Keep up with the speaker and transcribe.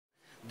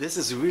This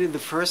is really the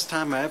first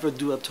time I ever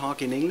do a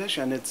talk in English,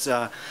 and it's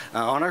an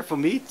honor for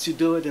me to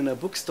do it in a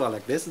bookstore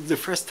like this. It's the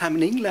first time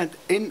in England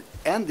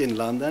and in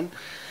London.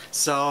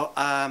 So,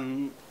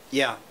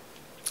 yeah,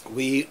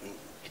 we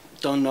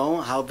don't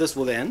know how this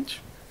will end.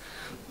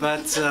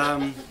 But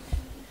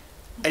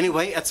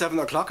anyway, at 7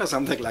 o'clock or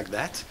something like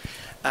that.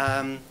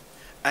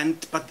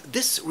 But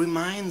this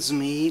reminds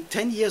me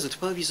 10 years or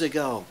 12 years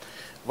ago,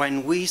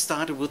 when we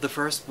started with the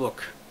first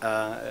book,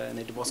 and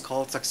it was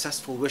called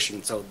Successful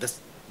Wishing, so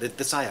the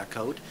Desire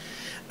Code.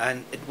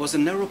 And it was a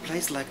narrow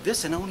place like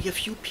this, and only a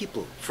few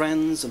people,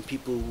 friends and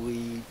people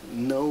we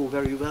know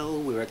very well,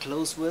 we were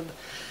close with.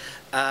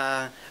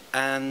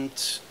 And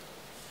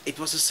it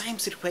was the same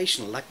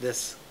situation like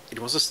this. It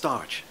was a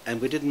start, and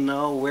we didn't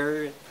know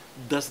where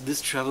does this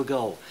travel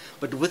go.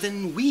 But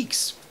within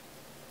weeks,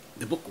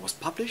 the book was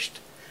published.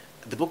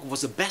 The book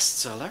was a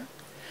bestseller,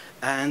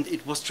 and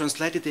it was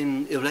translated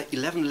in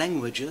 11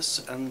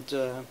 languages and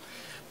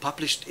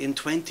published in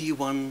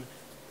 21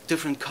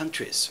 different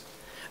countries.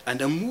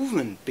 And a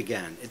movement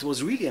began. It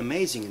was really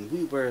amazing, and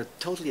we were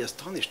totally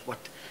astonished what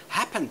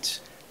happened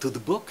to the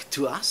book,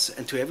 to us,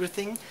 and to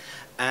everything.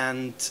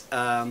 And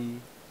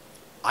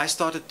I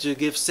started to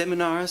give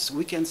seminars,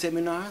 weekend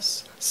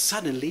seminars,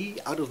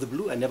 suddenly, out of the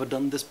blue. I never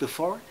done this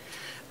before.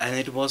 And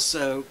it was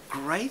a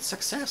great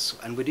success,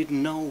 and we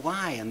didn't know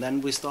why. And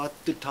then we started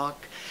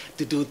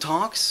to do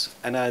talks,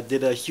 and I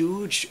did a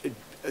huge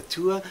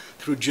tour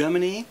through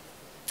Germany,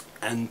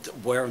 and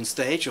we're on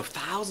stage of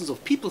thousands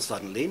of people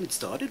suddenly, and it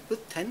started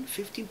with 10,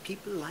 15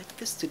 people like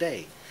this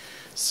today.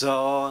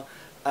 So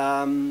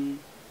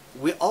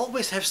we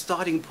always have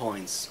starting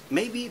points.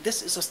 Maybe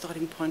this is a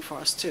starting point for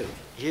us too,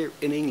 here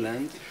in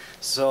England.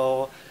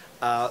 So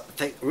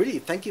really,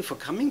 thank you for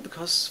coming,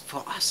 because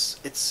for us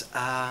it's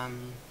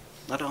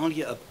not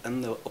only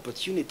an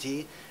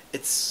opportunity,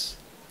 it's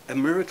a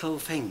miracle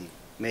thing,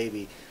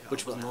 maybe,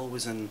 which was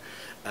always an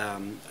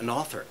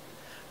author.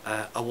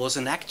 I was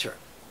an actor,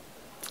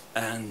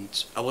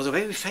 and I was a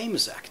very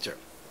famous actor,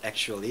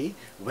 actually,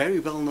 very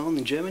well known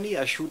in Germany.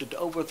 I shooted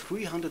over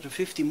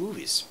 350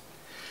 movies.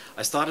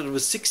 I started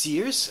with 6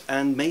 years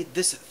and made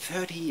this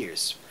 30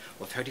 years,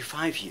 or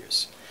 35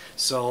 years.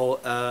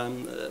 So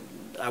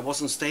I was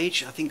on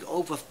stage, I think,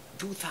 over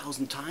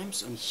 2,000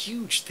 times in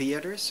huge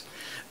theaters,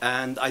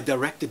 and I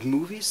directed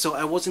movies, so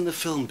I was in the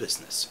film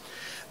business.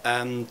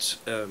 And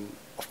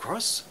of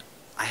course,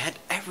 I had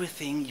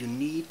everything you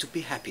need to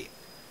be happy.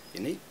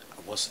 I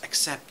was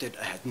accepted,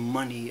 I had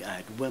money, I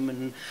had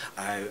women,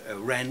 I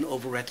ran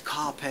over red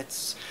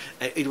carpets.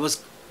 It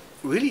was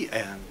really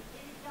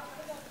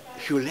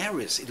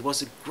hilarious. It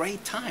was a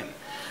great time.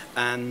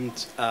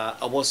 And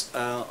I was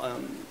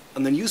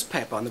on the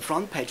newspaper, on the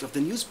front page of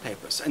the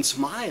newspapers, and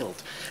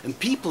smiled. And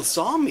people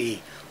saw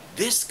me.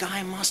 This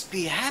guy must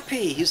be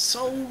happy. He's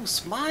so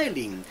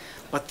smiling.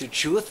 But the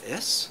truth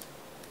is,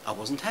 I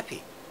wasn't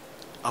happy.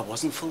 I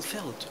wasn't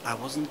fulfilled. I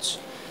wasn't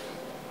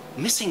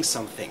missing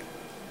something.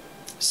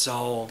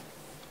 So,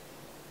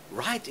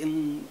 right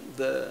in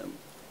the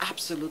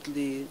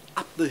absolutely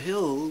up the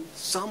hill,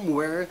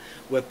 somewhere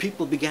where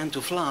people began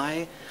to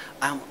fly,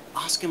 I'm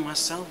asking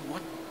myself,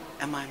 what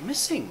am I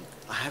missing?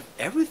 I have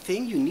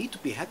everything you need to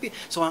be happy.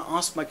 So I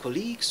asked my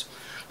colleagues,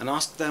 and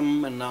asked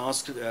them, and I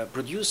asked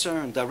producer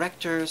and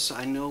directors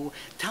I know,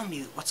 tell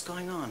me what's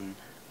going on.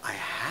 I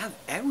have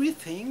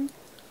everything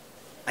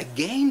I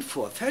gained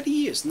for 30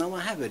 years, now I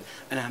have it,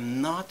 and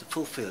I'm not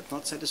fulfilled,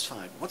 not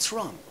satisfied. What's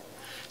wrong?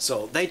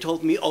 So they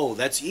told me, oh,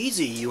 that's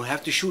easy, you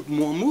have to shoot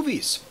more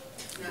movies.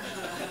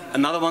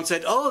 Another one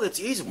said, oh, that's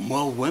easy,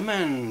 more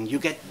women, you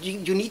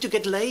need to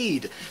get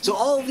laid. So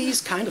all these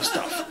kind of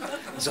stuff.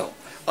 So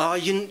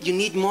you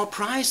need more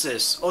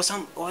prizes, or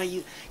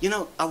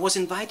I was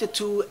invited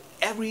to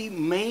every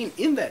main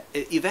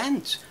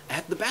event. I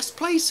had the best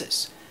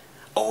places.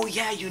 Oh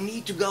yeah, you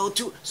need to go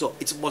to. So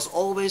it was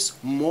always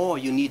more.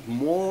 You need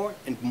more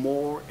and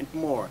more and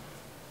more.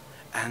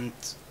 And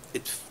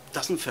it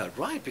doesn't feel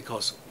right,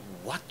 because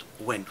what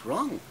went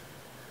wrong?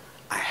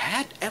 I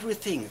had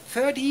everything,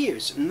 30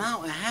 years,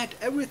 now I had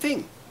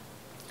everything.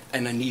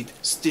 And I need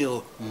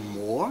still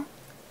more.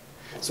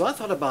 So I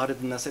thought about it,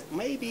 and I said,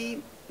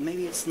 maybe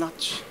it's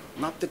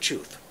not the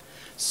truth.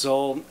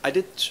 So I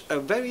did a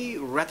very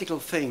radical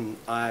thing.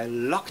 I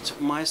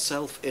locked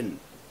myself in.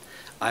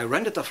 I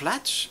rented a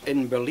flat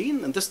in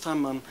Berlin, and this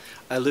time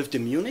I lived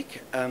in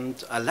Munich,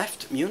 and I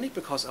left Munich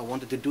because I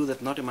wanted to do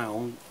that not in my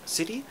own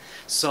city.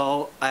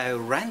 So I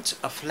rent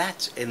a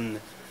flat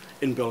in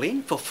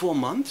Berlin for 4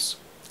 months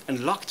and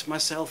locked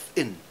myself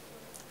in.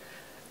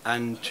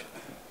 And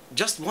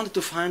just wanted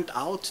to find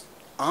out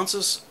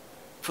answers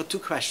for 2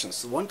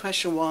 questions. One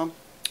question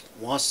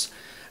was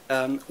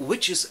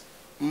which is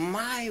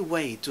my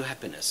way to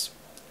happiness?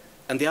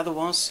 And the other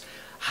was,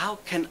 how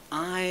can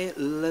I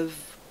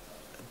live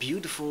a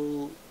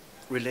beautiful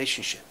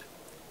relationship?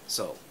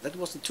 So that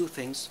was the 2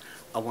 things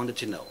I wanted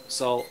to know.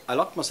 So I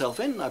locked myself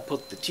in, I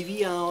put the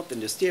TV out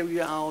and the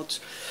stereo out,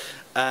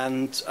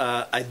 and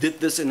I did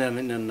this in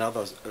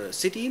another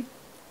city.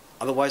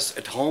 Otherwise,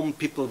 at home,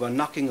 people were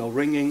knocking or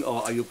ringing,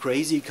 or are you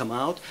crazy, come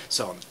out.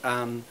 So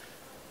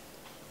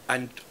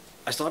And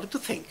I started to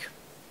think.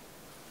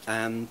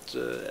 And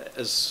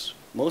as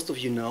most of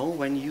you know,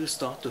 when you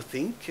start to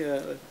think,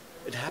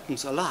 it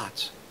happens a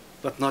lot,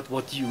 but not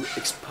what you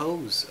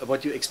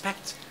what you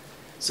expect.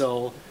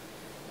 So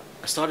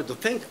I started to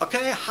think,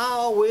 okay,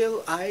 how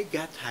will I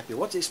get happy?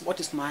 What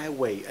is my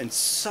way? And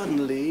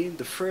suddenly,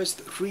 the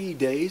first 3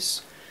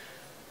 days,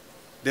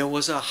 there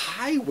was a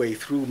highway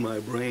through my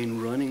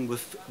brain running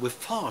with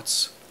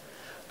thoughts.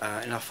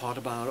 And I thought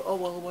about, oh,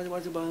 well,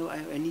 what about,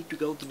 I need to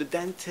go to the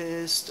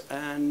dentist,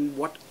 and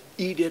what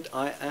idiot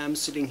I am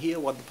sitting here,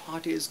 what the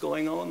party is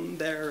going on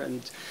there,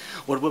 and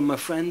what will my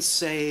friends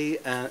say,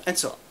 and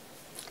so on.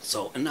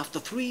 So, and after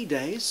 3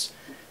 days,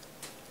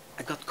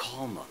 I got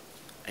calmer.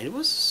 And it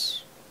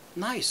was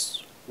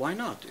nice. Why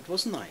not? It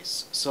was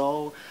nice.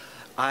 So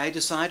I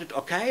decided,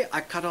 okay, I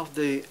cut off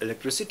the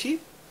electricity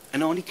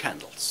and only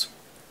candles.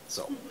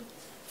 So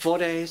 4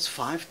 days,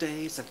 5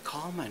 days, and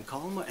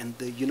calmer, and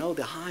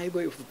the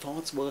highway of the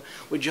thoughts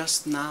were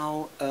just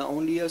now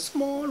only a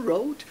small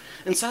road,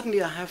 and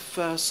suddenly I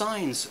have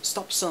signs,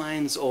 stop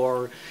signs,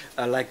 or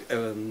like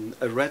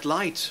a red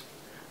light,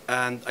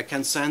 and I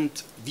can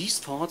send these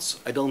thoughts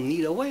I don't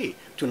need away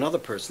to another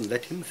person,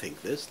 let him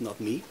think this,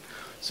 not me.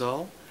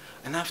 So,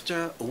 and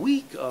after a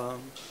week,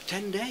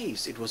 10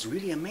 days, it was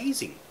really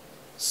amazing.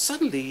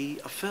 Suddenly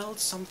I felt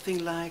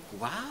something like,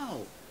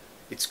 wow,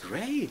 it's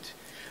great.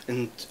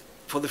 And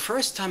for the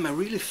first time, I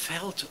really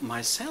felt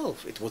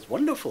myself. It was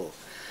wonderful.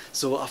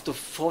 So after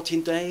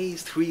 14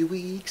 days, 3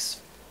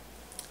 weeks,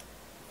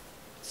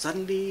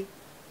 suddenly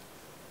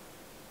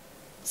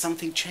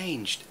something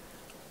changed.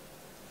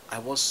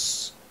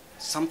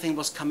 Something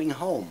was coming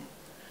home.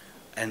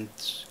 And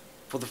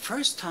for the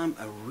first time,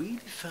 I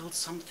really felt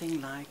something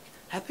like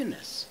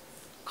happiness,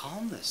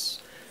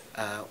 calmness.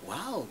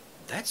 Wow,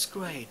 that's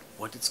great.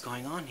 What is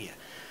going on here?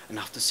 And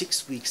after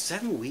 6 weeks,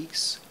 7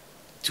 weeks,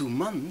 2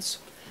 months,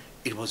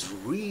 it was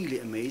really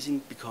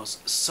amazing, because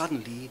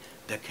suddenly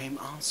there came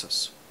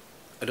answers.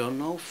 I don't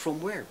know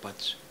from where,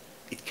 but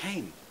it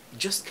came. It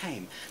just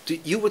came.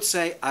 You would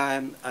say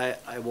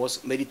I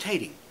was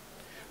meditating.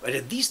 But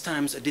at these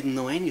times I didn't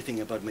know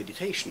anything about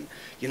meditation.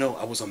 You know,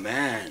 I was a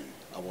man.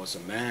 I was a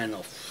man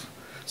of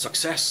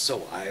success,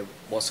 so I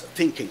was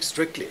thinking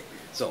strictly.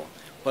 So,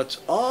 but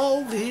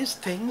all these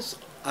things,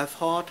 I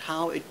thought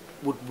how it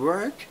would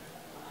work,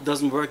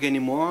 doesn't work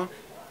anymore.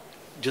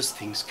 Just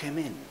things came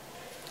in.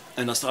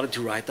 And I started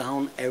to write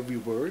down every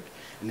word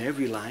and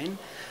every line.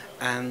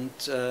 And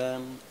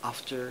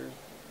after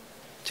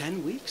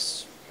 10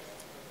 weeks,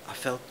 I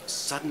felt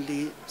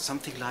suddenly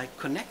something like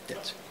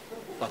connected.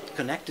 But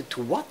connected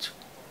to what?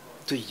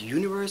 To the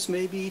universe,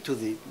 maybe?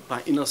 To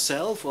my inner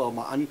self or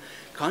my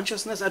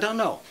unconsciousness? I don't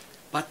know.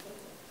 But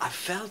I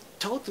felt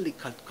totally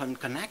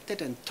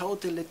connected and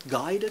totally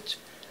guided.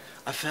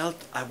 I felt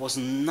I was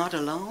not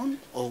alone,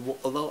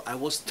 although I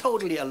was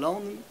totally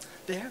alone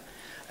there.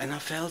 And I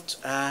felt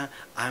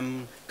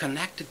I'm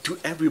connected to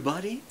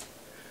everybody.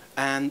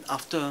 And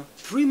after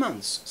 3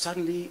 months,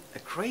 suddenly a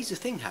crazy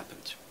thing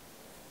happened.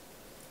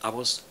 I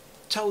was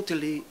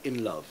totally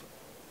in love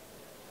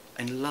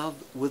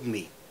with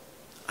me.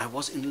 I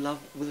was in love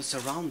with the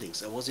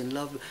surroundings. I was in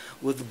love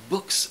with the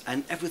books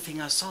and everything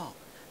I saw.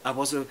 I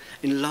was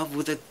in love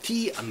with the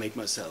tea I made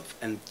myself.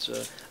 And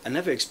I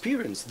never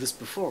experienced this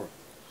before.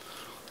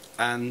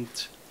 And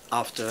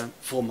after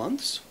 4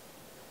 months,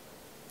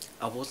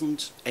 I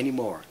wasn't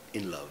anymore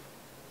in love.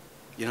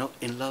 You know,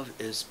 in love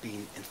is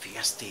being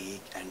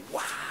enthusiastic and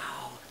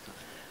wow.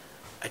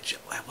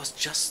 I was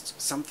just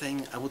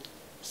something I would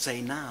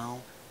say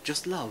now,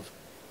 just love.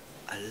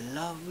 I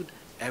loved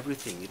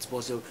everything. It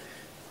was a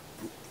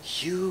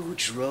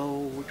huge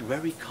road,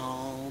 very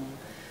calm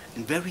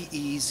and very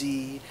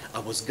easy. I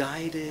was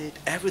guided.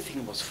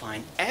 Everything was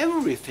fine.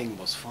 Everything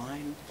was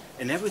fine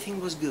and everything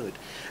was good.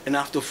 And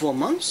after 4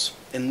 months,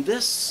 in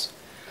this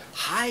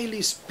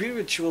highly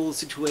spiritual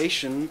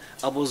situation,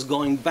 I was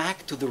going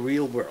back to the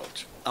real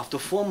world. After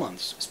 4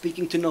 months,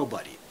 speaking to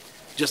nobody,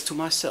 just to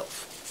myself.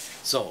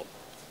 So,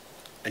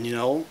 and you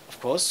know, of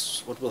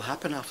course, what will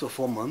happen after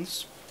 4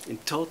 months? In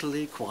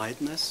totally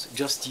quietness,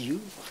 just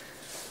you,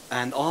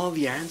 and all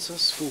the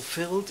answers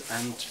fulfilled,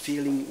 and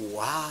feeling,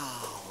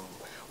 wow,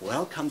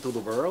 welcome to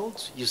the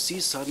world. You see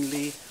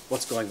suddenly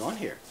what's going on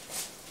here.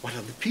 What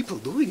are the people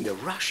doing?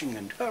 They're rushing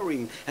and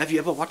hurrying. Have you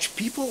ever watched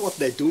people, what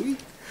they're doing?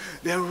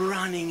 They're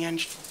running and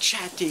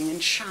chatting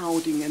and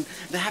shouting, and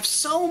they have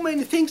so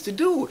many things to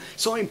do,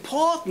 so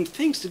important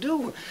things to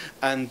do.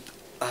 And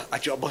I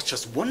was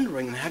just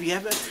wondering, have you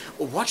ever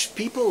watched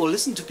people or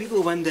listened to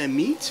people when they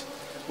meet?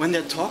 When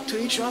they talk to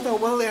each other?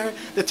 Well,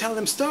 they tell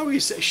them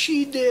stories.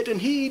 She did and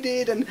he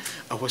did, and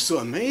I was so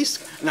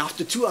amazed. And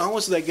after 2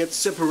 hours, they get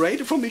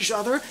separated from each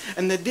other,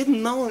 and they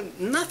didn't know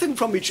nothing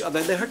from each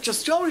other. They heard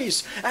just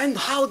stories. And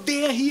how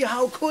dare he?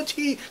 How could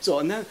he? So,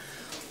 and then,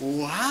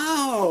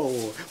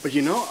 wow! But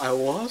you know, I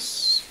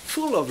was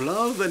full of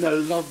love, and I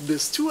loved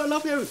this too. I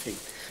loved everything.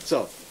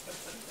 So,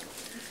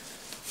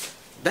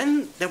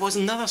 then there was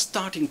another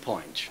starting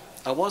point.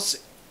 I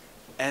was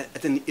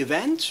at an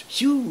event,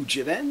 huge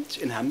event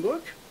in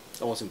Hamburg,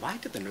 I was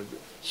invited in a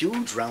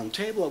huge round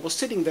table. I was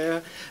sitting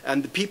there,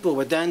 and the people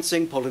were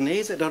dancing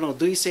Polonaise. I don't know.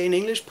 Do you say in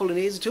English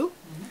Polonaise too?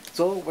 Mm-hmm.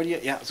 So when you,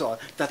 yeah, so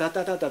da da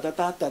da da da da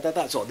da da da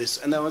da. So this,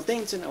 and I was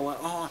dancing. I went,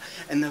 oh,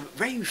 and a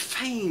very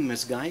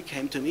famous guy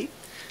came to me,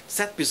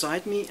 sat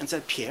beside me, and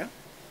said, "Pierre,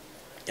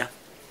 yeah,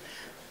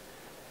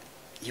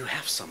 you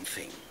have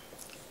something.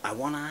 I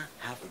wanna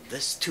have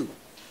this too.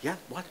 Yeah,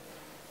 what?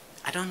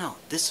 I don't know.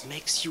 This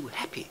makes you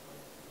happy,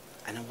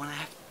 and I wanna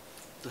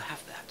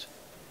have that."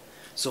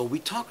 So we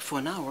talked for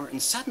an hour,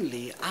 and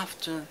suddenly,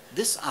 after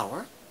this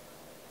hour,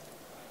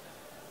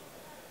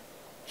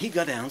 he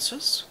got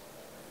answers,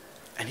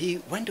 and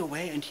he went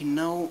away, and he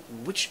knew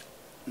which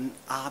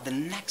are the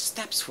next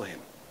steps for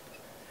him.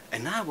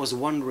 And I was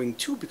wondering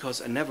too,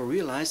 because I never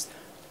realized,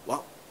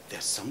 well,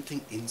 there's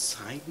something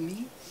inside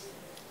me,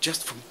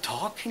 just from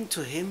talking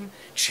to him,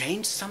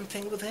 changed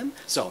something with him.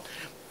 So,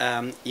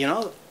 you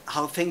know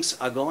how things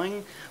are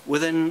going.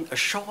 Within a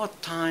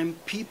short time,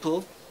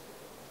 people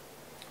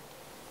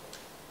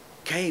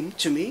came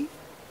to me.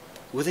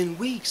 Within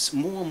weeks,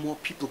 more and more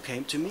people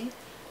came to me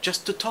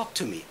just to talk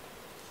to me.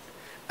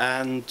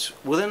 And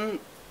within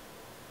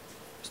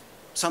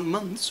some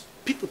months,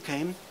 people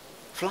came,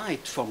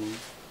 flight from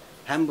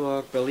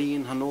Hamburg,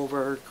 Berlin,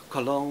 Hanover,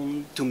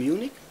 Cologne to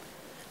Munich,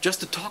 just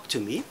to talk to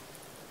me.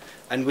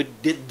 And we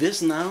did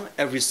this now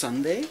every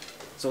Sunday.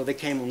 So they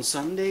came on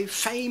Sunday,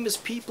 famous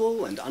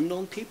people and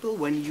unknown people.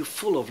 When you're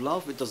full of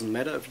love, it doesn't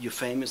matter if you're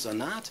famous or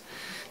not.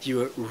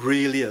 You're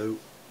really a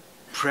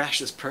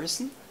precious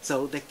person.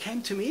 So they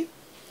came to me.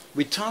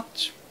 We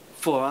talked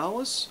 4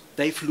 hours.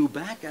 They flew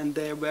back, and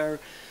they were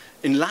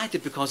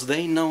enlightened because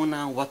they know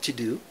now what to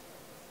do.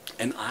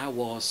 And I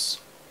was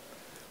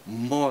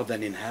more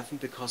than in heaven,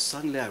 because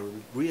suddenly I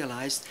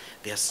realized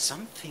there's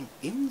something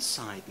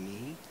inside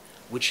me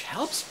which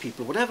helps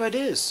people, whatever it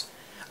is.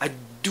 I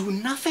do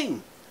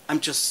nothing. I'm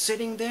just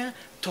sitting there,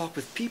 talk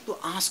with people,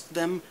 ask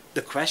them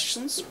the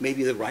questions,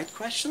 maybe the right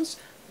questions,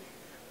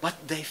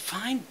 but they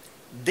find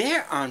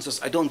their answers.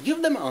 I don't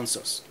give them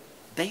answers.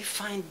 They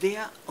find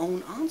their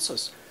own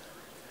answers.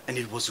 And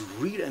it was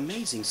really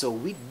amazing. So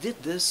we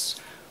did this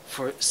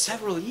for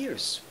several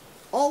years,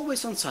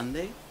 always on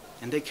Sunday,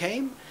 and they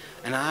came,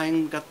 and I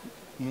got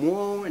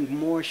more and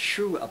more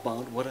sure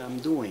about what I'm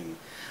doing.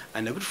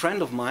 And a good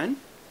friend of mine,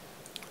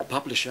 a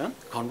publisher,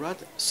 Conrad,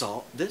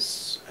 saw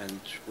this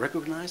and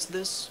recognized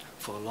this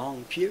for a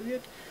long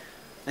period.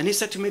 And he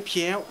said to me,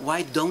 "Pierre,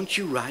 why don't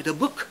you write a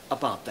book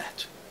about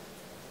that?"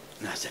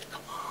 And I said,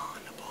 "Come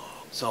on, a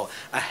book." So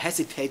I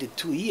hesitated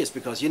 2 years,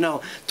 because, you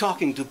know,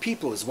 talking to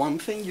people is one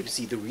thing. You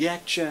see the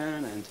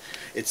reaction, and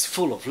it's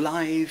full of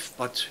life.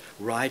 But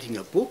writing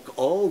a book,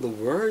 all the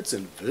words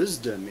and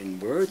wisdom in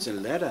words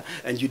and letter,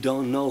 and you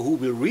don't know who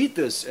will read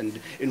this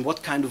and in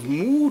what kind of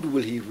mood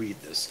will he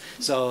read this.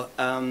 So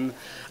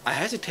I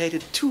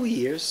hesitated 2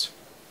 years.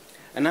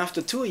 And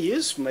after 2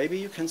 years, maybe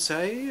you can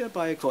say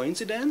by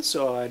coincidence,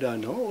 or I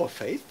don't know, or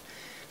fate,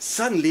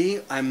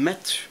 suddenly I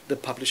met the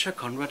publisher,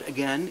 Conrad,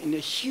 again in a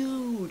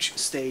huge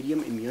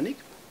stadium in Munich.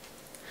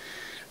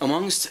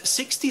 Amongst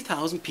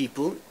 60,000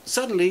 people,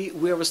 suddenly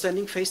we were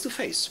standing face to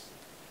face.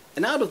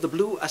 And out of the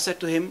blue, I said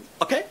to him,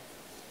 "Okay,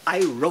 I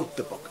wrote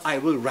the book. I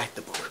will write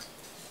the book."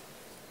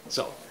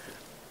 So,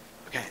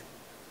 okay.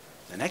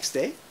 The next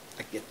day,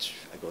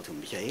 I go to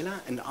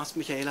Michaela and ask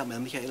Michaela, "Well,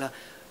 Michaela,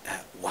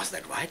 was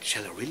that right?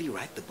 Shall I really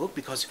write the book?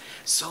 Because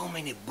so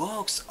many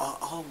books are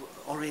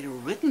already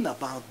written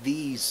about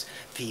these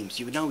themes.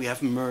 You know, we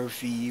have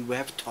Murphy, we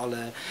have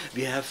Tolle,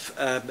 we have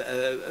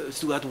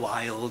Stuart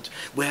Wilde,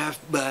 we have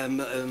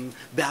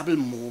Babel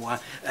Moore.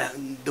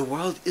 The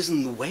world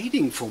isn't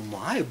waiting for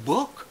my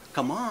book.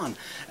 Come on."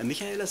 And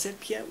Michaela said,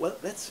 "Pierre, well,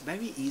 that's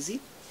very easy.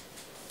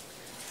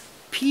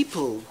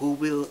 People who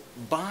will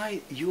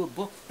buy your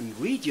book and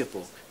read your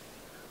book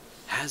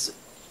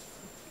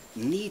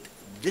need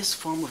this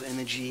form of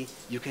energy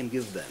you can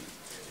give them.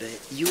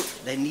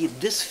 They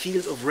need this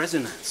field of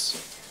resonance.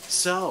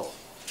 So,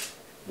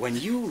 when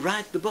you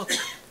write the book,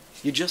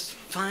 you just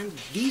find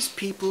these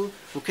people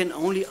who can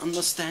only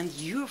understand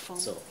your form."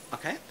 So,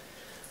 okay.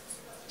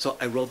 So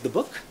I wrote the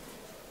book,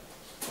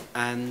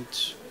 and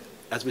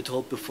as we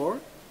told before,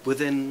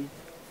 within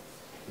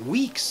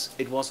weeks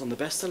it was on the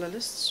bestseller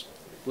lists.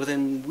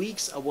 Within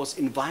weeks I was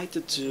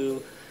invited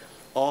to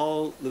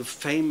all the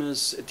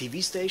famous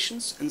TV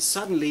stations, and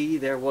suddenly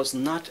there was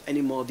not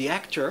anymore the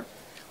actor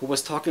who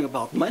was talking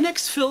about "my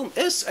next film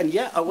is," and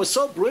yeah, I was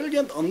so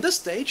brilliant on this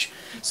stage.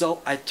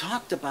 So I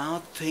talked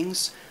about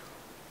things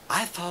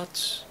I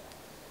thought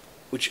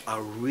which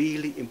are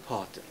really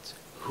important.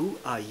 Who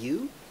are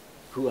you?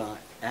 Who I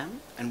am?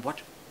 And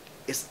what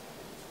is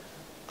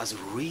us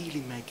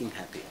really making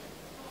happy?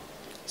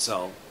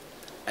 So,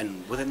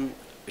 and within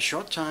a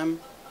short time,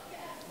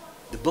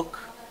 the book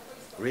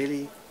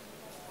really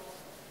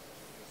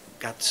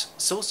got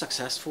so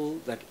successful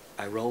that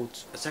I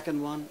wrote a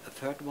second one, a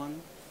third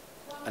one,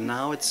 and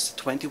now it's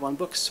 21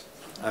 books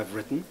I've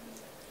written.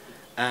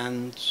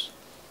 And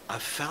I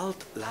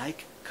felt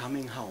like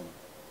coming home.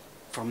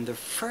 From the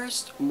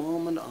first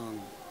moment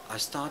on, I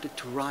started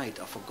to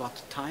write. I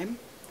forgot time.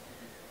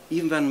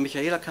 Even when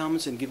Michaela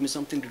comes and gives me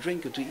something to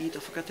drink or to eat, I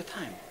forget the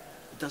time.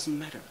 It doesn't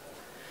matter.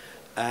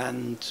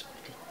 And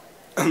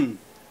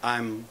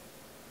I'm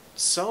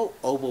so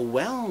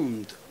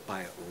overwhelmed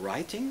by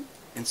writing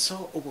and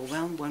so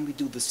overwhelmed when we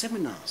do the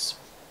seminars.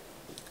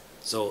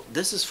 So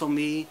this is for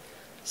me,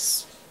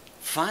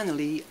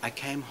 finally I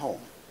came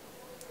home.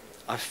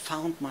 I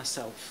found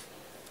myself.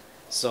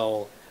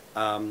 So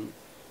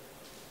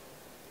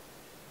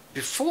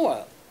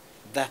before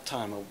that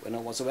time when I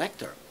was an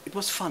actor, it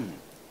was fun.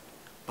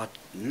 But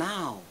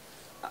now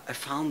I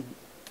found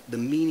the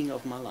meaning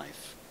of my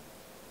life.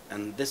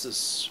 And this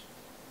is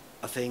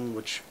a thing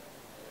which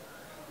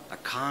I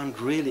can't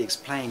really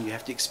explain. You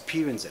have to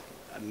experience it.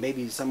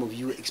 Maybe some of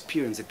you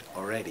experience it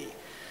already.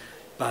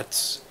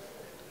 But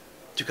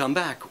to come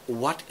back,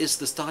 what is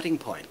the starting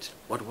point?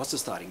 What was the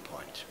starting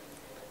point?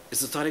 Is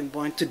the starting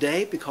point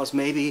today because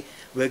maybe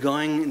we're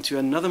going into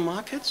another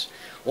market?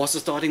 Was the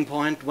starting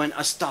point when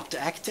I stopped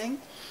acting?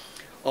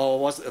 Or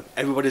was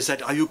everybody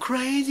said, are you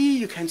crazy?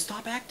 You can't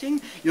stop acting?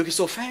 You're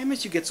so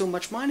famous, you get so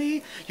much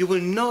money, you will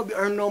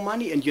earn no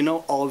money. And you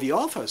know, all the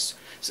authors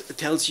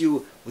tells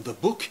you, with a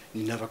book,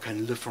 you never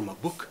can live from a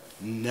book.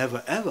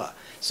 Never ever.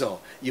 So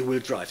you will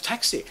drive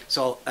taxi.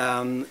 So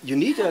you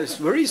need a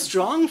very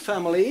strong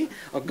family,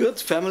 a good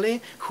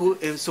family, who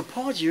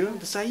support you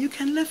to say you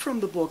can live from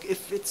the book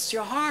if it's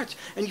your heart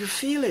and you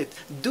feel it.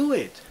 Do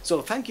it.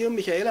 So thank you,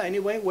 Michaela.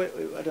 Anyway,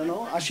 I don't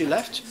know. She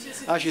left.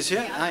 She's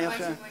here.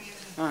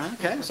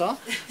 Okay.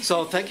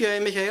 So thank you,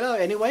 Michaela.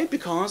 Anyway,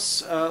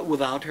 because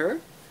without her,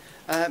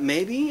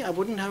 maybe I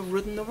wouldn't have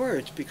written the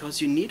word. Because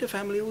you need a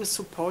family who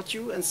supports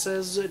you and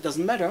says it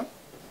doesn't matter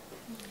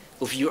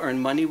if you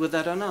earn money with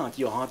that or not.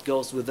 Your heart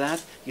goes with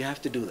that. You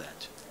have to do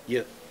that.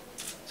 You're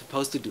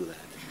supposed to do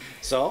that.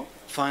 So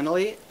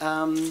finally,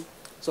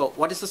 so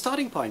what is the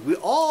starting point? We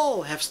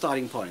all have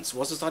starting points.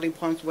 Was the starting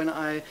point when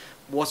I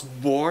was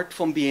bored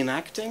from being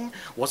acting?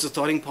 Was the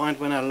starting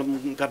point when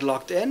I got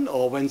locked in,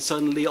 or when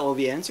suddenly all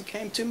the answer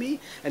came to me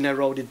and I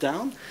wrote it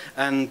down?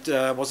 And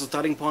was the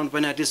starting point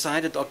when I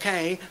decided,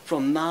 okay,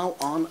 from now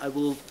on I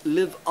will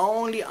live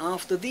only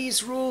after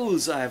these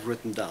rules I have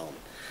written down?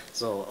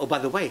 So, oh, by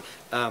the way,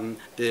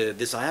 the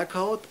Desire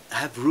Code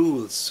have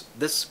rules.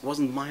 This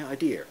wasn't my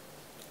idea,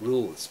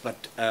 rules.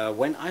 But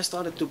when I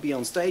started to be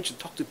on stage and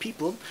talk to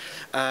people,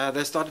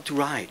 they started to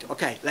write.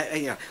 Okay,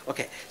 yeah,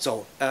 okay.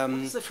 So,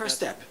 what's the first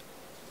step?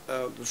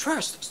 The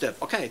first step,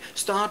 okay,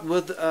 start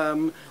with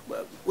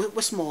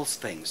small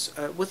things,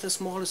 with the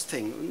smallest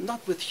thing,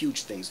 not with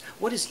huge things.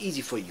 What is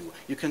easy for you?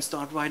 You can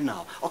start right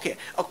now. Okay,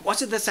 what's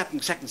the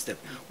second step?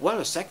 Well,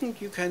 a second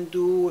you can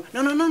do,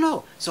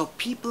 no. So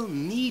people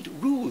need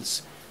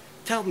rules.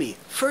 Tell me,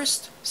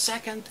 first,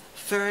 second,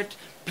 third,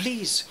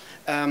 please.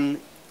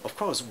 Of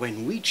course,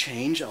 when we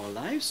change our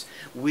lives,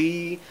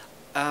 we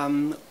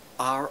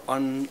are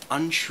on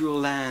unsure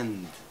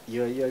land.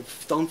 You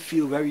don't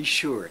feel very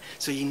sure.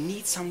 So you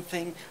need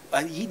something,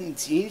 you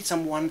need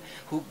someone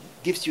who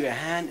gives you a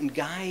hand and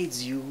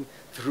guides you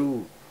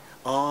through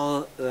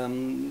all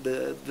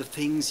the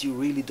things you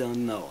really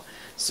don't know.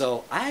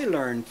 So I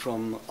learned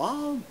from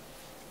all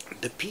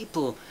the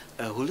people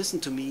who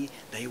listened to me,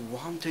 they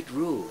wanted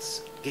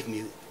rules. Give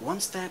me one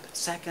step,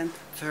 second,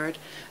 third,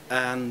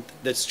 and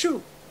that's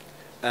true.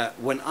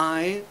 When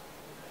I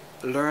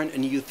learn a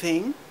new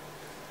thing,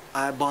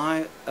 I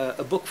buy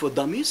a book for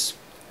dummies,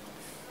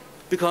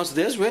 because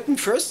there's written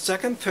first,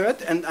 second,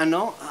 third, and I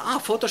know,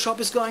 Photoshop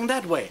is going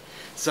that way.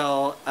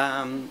 So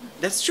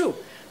that's true.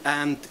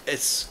 And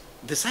it's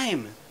the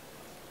same.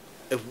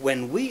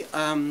 When we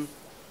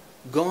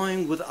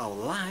going with our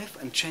life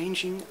and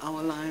changing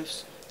our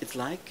lives, it's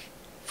like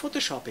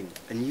photoshopping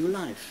a new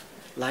life,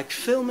 like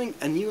filming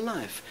a new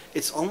life.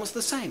 It's almost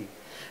the same.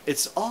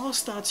 It all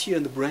starts here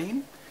in the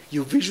brain.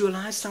 You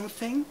visualize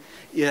something,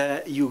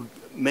 you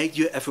make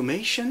your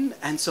affirmation,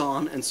 and so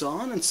on, and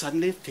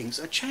suddenly things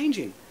are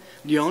changing.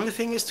 The only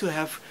thing is to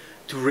have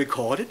to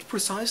record it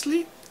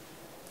precisely,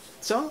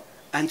 so,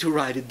 and to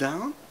write it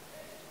down,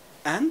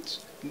 and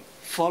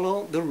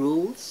follow the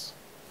rules,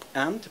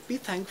 and be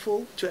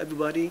thankful to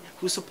everybody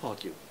who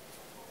support you.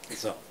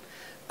 So,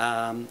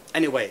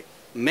 anyway,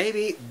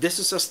 maybe this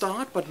is a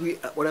start, but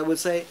what I would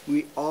say,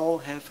 we all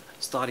have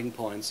starting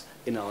points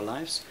in our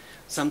lives.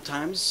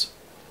 Sometimes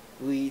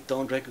we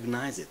don't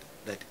recognize it,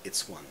 that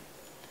it's one.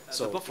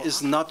 So the book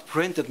is not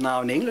printed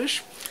now in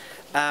English.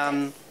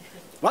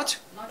 What?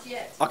 Not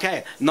yet.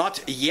 Okay,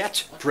 not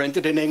yet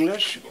printed in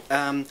English,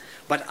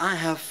 but I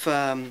have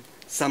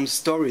some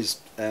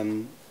stories.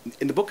 In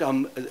the book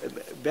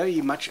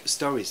very much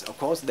stories. Of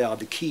course, there are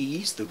the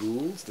keys, the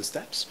rules, the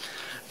steps.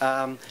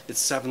 It's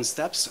 7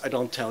 steps. I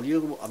don't tell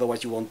you,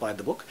 otherwise you won't buy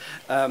the book.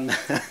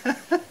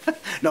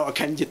 No, I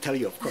can tell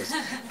you, of course.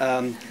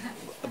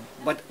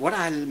 But what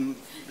I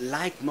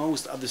like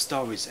most are the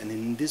stories, and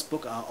in this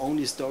book are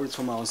only stories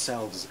from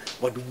ourselves,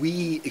 what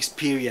we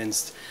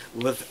experienced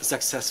with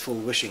successful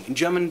wishing. In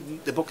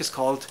German, the book is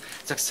called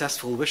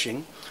Successful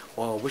Wishing,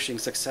 or Wishing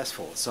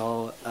Successful.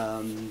 So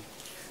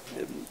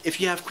if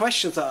you have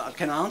questions, I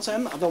can answer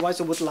them. Otherwise,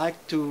 I would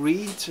like to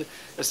read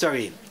a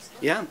story.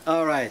 Yeah,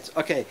 all right,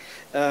 okay.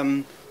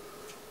 The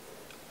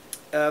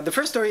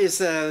first story is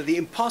the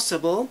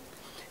impossible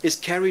is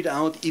carried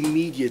out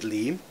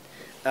immediately.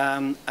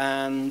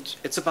 And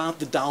it's about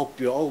the doubt.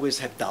 We always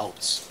have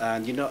doubts,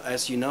 and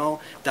as you know,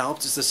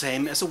 doubts is the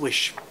same as a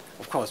wish,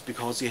 of course,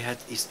 because it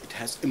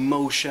has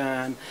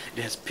emotion,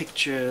 it has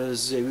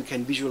pictures, we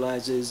can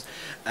visualize this,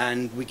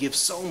 and we give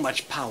so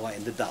much power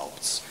in the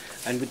doubts,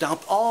 and we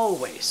doubt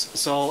always.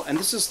 So, and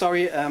this is a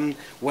story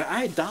where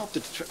I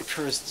doubted at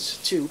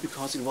first too,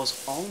 because it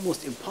was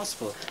almost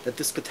impossible that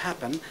this could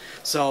happen.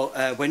 So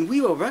when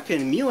we were working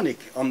in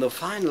Munich on the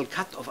final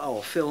cut of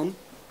our film,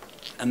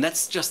 and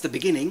that's just the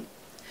beginning,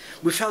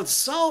 we felt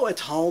so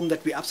at home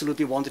that we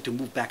absolutely wanted to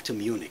move back to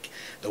Munich.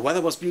 The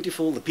weather was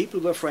beautiful, the people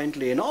were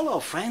friendly, and all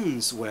our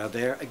friends were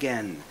there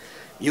again.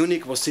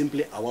 Munich was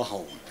simply our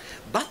home.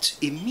 But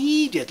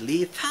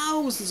immediately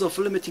thousands of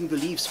limiting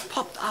beliefs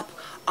popped up,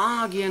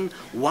 arguing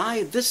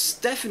why this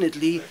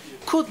definitely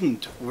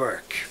couldn't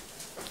work.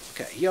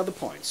 Okay, here are the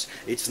points.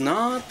 It's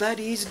not that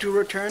easy to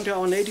return to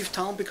our native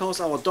town because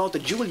our daughter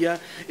Julia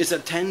is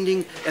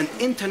attending an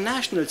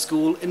international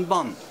school in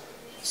Bonn.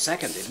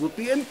 Second, it would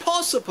be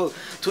impossible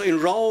to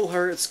enroll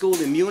her at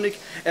school in Munich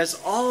as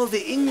all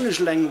the English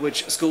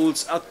language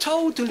schools are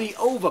totally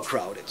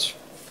overcrowded.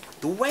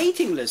 The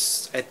waiting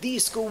lists at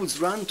these schools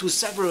run to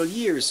several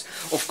years.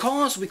 Of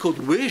course we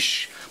could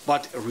wish,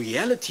 but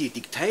reality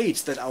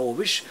dictates that our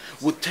wish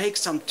would take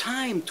some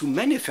time to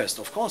manifest.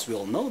 Of course we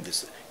all know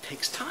this, it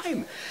takes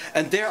time.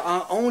 And there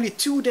are only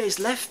 2 days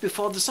left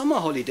before the summer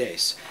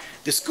holidays.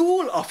 The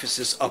school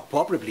offices are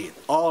probably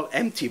all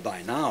empty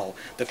by now.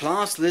 The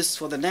class lists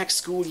for the next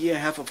school year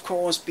have of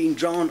course been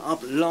drawn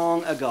up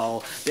long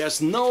ago. There's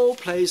no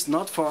place,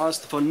 not for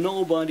us, for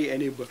nobody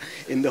anywhere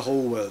in the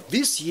whole world.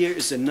 This year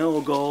is a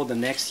no-go, the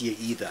next year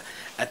either.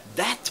 At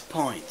that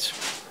point,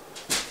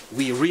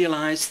 we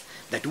realized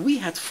that we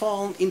had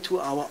fallen into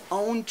our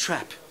own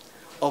trap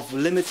of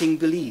limiting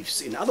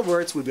beliefs. In other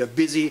words, we were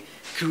busy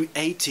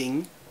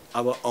creating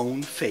our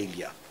own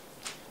failure.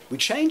 We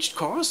changed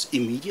course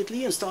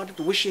immediately and started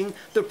wishing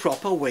the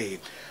proper way.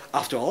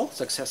 After all,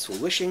 successful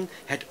wishing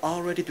had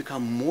already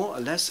become more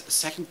or less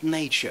second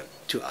nature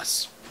to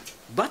us.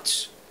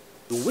 But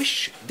the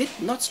wish did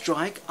not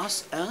strike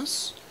us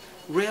as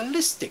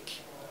realistic.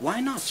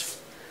 Why not?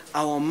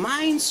 Our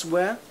minds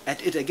were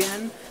at it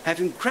again,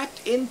 having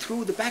crept in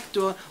through the back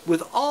door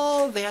with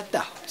all their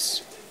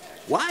doubts.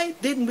 Why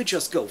didn't we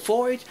just go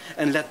for it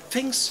and let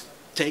things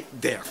take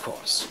their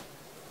course?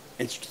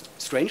 And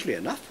strangely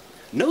enough,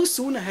 no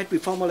sooner had we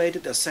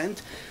formulated a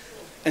sent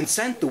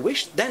the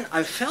wish, then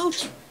I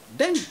felt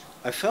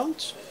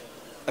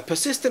a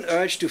persistent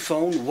urge to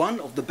phone one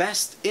of the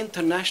best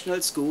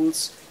international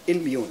schools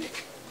in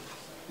Munich.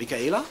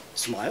 Michaela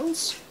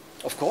smiles,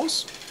 of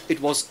course. It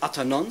was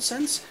utter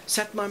nonsense,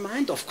 said my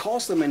mind. Of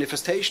course the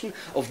manifestation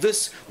of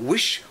this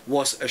wish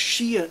was a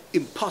sheer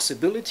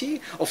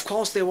impossibility. Of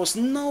course there was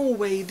no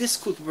way this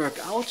could work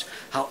out.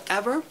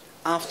 However,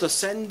 after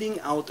sending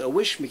out a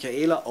wish,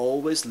 Michaela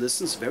always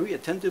listens very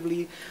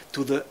attentively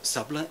to the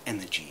subtler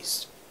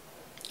energies.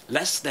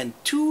 Less than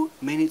 2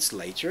 minutes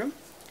later,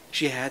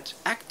 she had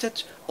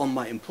acted on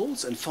my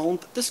impulse and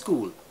phoned the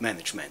school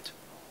management.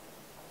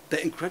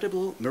 The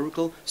incredible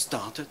miracle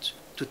started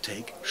to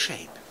take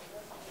shape.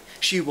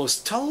 She was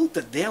told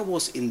that there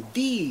was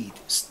indeed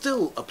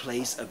still a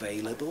place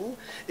available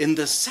in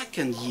the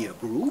second year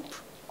group.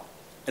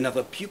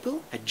 Another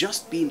pupil had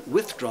just been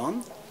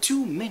withdrawn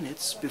 2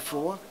 minutes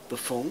before the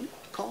phone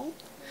call,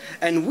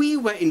 and we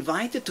were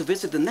invited to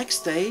visit the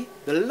next day,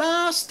 the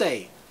last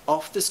day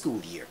of the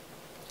school year.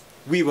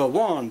 We were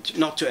warned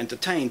not to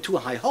entertain too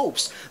high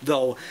hopes,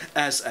 though,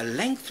 as a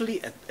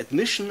lengthy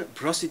admission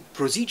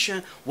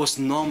procedure was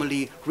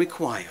normally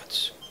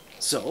required.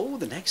 So,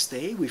 the next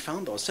day we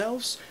found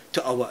ourselves,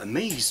 to our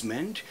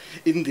amazement,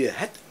 in the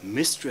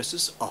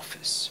headmistress's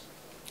office.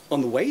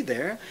 On the way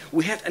there,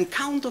 we had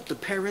encountered the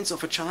parents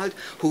of a child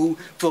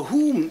for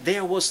whom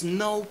there was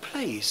no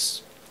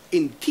place.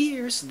 In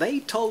tears, they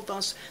told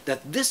us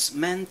that this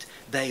meant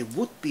they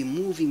would be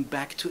moving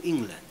back to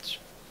England.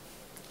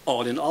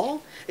 All in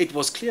all, it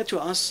was clear to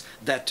us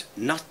that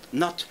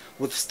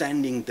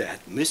notwithstanding the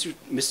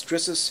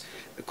mistress's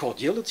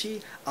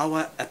cordiality,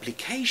 our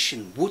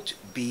application would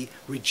be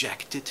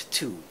rejected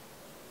too,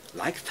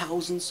 like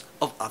thousands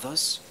of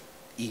others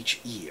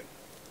each year.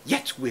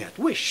 Yet we had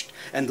wished,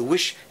 and the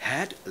wish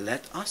had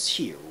led us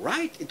here,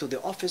 right into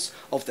the office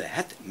of the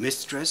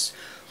headmistress,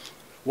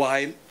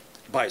 while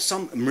by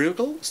some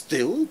miracle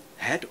still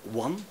had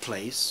one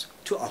place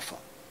to offer.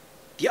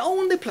 The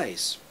only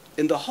place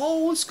in the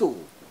whole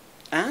school.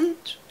 And,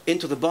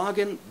 into the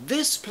bargain,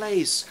 this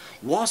place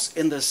was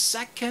in the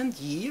second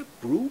year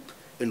group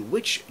in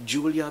which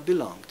Julia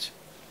belonged.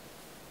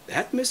 The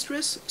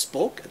headmistress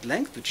spoke at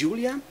length to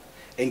Julia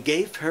and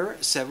gave her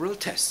several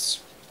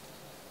tests.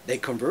 They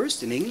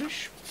conversed in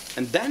English,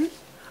 and then,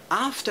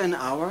 after an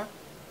hour,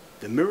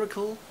 the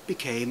miracle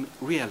became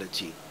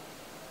reality.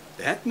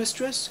 The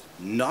headmistress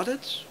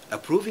nodded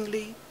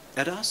approvingly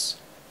at us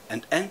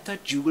and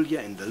entered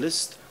Julia in the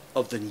list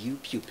of the new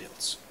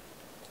pupils.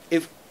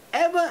 If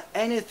ever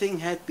anything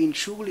had been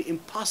truly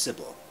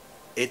impossible,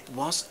 it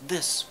was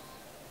this: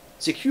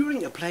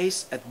 securing a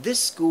place at this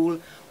school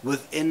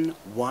within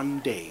one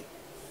day.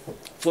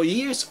 For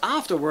years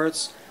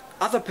afterwards,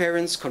 other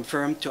parents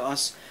confirmed to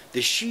us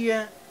the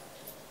sheer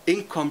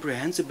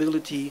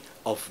incomprehensibility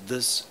of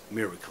this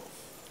miracle.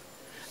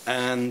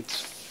 And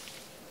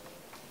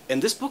in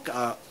this book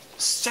are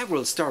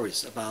several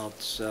stories about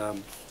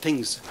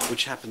things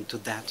which happened to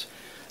that.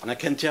 And I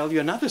can tell you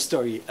another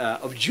story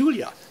of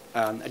Julia.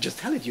 I just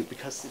tell it you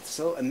because it's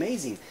so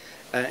amazing.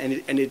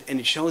 And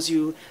it shows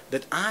you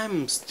that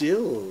I'm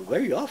still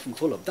very often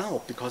full of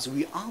doubt, because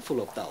we are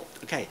full of doubt.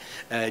 Okay,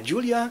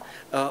 Julia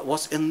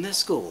was in this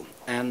school,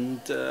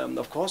 and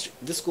of course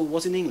this school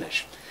was in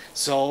English.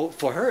 So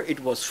for her it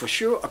was for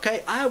sure,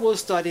 okay, I will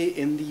study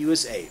in the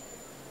USA.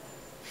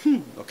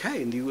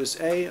 Okay, in the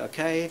USA,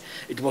 okay.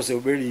 It was a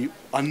really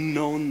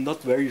unknown,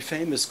 not very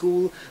famous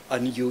school,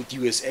 and the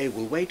USA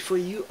will wait for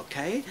you,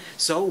 okay.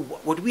 So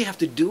what we have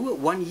to do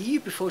 1 year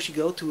before she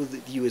go to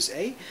the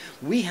USA,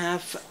 we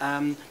have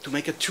to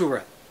make a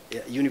tour,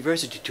 a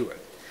university tour.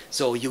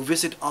 So you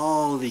visit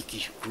all the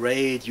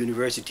great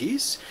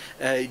universities.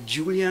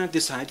 Julia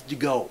decided to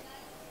go.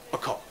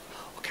 Okay.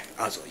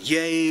 Also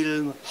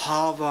Yale,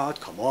 Harvard,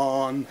 come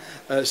on,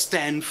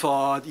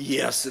 Stanford,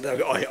 yes,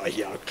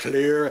 yeah,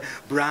 clear,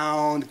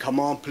 Brown,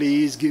 come on,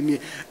 please, give me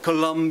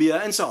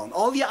Columbia, and so on,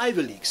 all the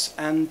Ivy Leagues.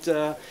 And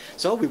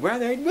so we were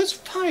there. It was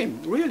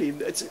fine, really.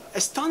 It's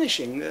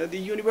astonishing. The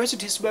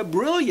universities were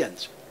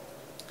brilliant.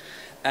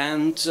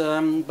 And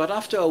but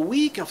after a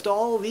week, after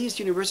all these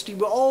universities,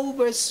 we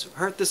always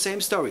heard the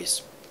same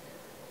stories.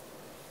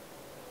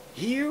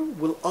 Here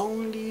we'll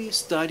only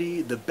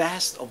study the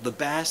best of the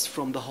best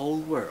from the whole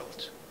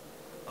world.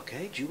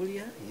 Okay,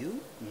 Julia, you?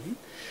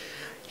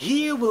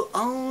 Here we'll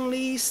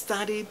only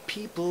study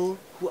people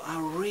who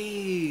are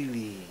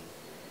really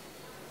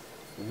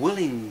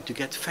willing to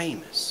get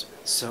famous.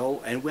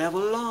 So, and we have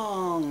a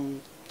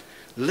long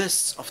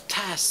list of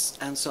tests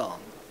and so on.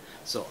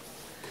 So,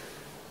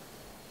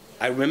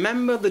 I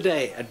remember the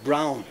day at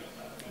Brown.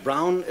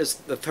 Brown is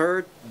the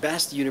third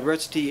best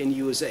university in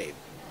USA.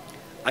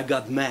 I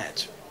got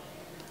mad.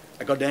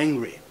 I got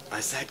angry. I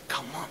said,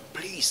 come on,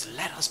 please,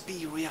 let us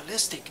be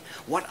realistic.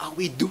 What are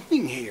we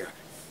doing here?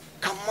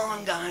 Come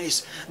on,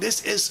 guys.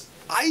 This is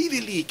Ivy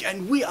League,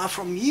 and we are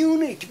from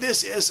Munich.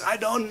 This is, I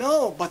don't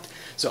know. But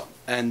so,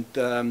 and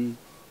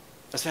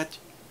I said,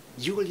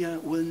 Julia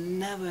will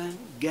never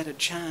get a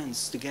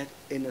chance to get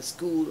in a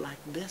school like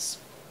this.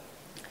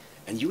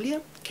 And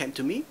Julia came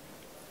to me,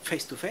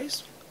 face to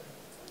face,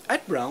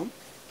 at Brown,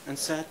 and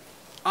said,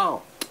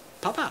 oh,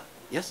 Papa,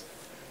 yes?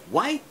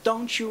 Why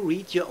don't you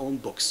read your own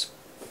books?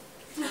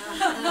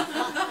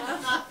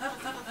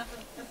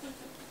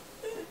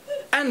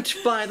 And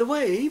by the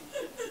way,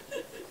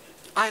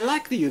 I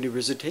like the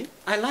university.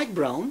 I like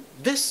Brown.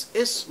 This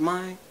is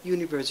my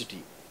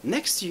university.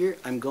 Next year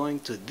I'm going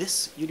to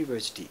this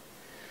university.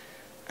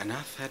 And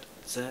I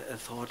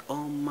thought,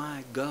 oh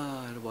my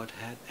God, what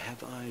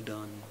have I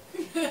done?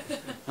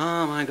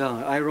 Oh my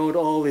God, I wrote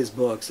all these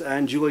books,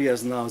 and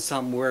Julia's now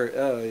somewhere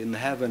in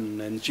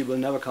heaven, and she will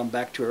never come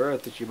back to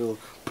earth. She will,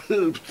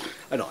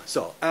 I don't know.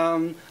 So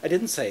I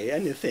didn't say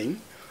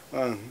anything,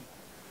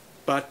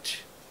 but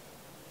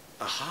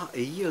a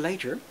year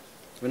later,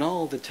 when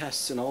all the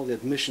tests and all the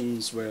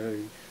admissions were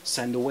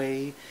sent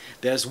away,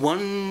 there's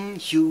one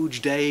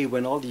huge day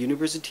when all the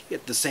university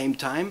at the same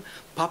time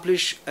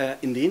publish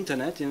in the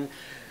internet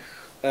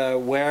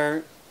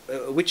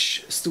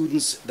which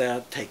students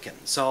they're taken.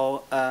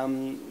 So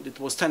it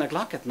was 10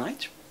 o'clock at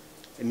night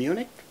in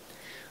Munich,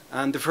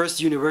 and the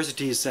first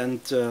university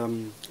sent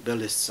the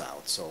lists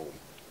out. So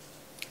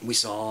we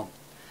saw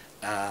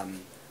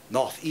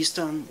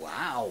Northeastern,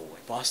 wow,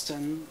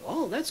 Boston,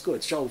 oh, that's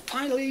good. So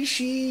finally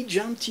she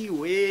jumped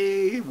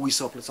away. We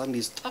saw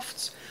suddenly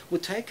Tufts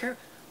would take her.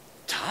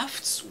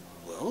 Tufts?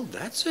 Well,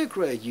 that's a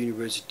great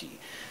university.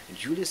 And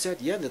Julia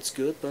said, yeah, that's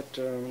good, but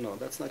no,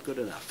 that's not good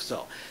enough.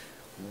 So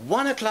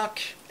 1 o'clock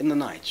in the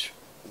night,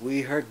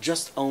 we heard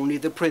just only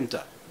the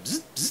printer.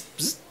 Bzz, bzz,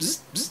 bzz, bzz,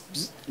 bzz,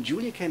 bzz.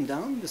 Julia came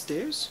down the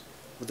stairs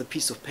with a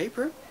piece of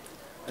paper,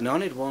 and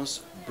on it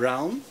was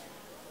Brown.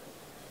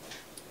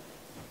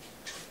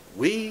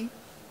 We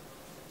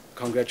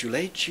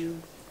congratulate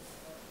you.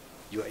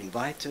 You are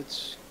invited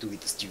to be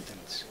the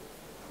student.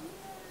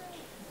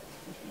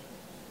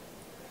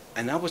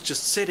 And I was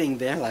just sitting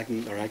there, like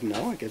right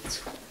now, I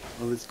get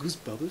all these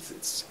goosebumps.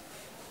 It's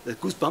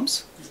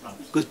goosebumps?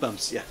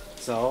 Goosebumps, yeah.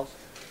 So,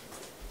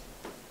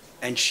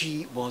 and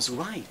she was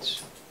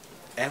right.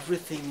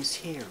 Everything's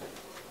here.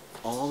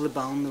 All the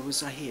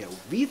boundaries are here.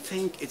 We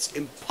think it's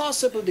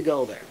impossible to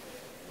go there.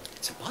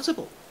 It's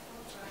impossible.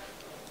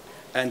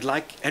 And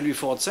like Henry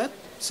Ford said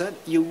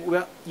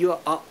you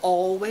are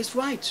always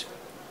right.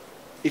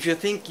 If you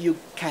think you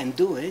can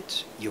do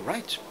it, you're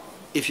right.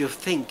 If you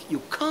think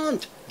you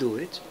can't do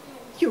it,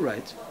 you're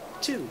right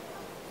too.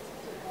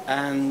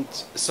 And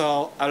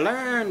so I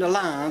learned a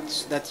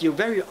lot that you're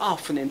very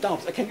often in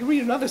doubt. Can you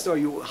read another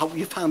story, how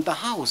you found the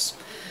house?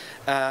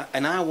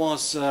 And I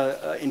was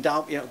in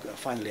doubt. You know,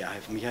 finally, I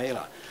have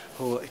Michaela,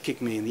 who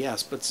kicked me in the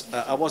ass. But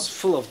I was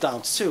full of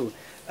doubts too.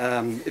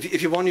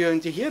 If you want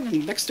to hear the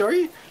next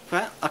story,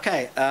 well,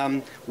 okay.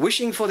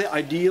 Wishing for the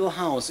ideal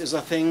house is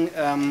a thing.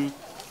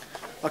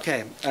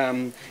 Okay,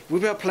 we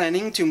were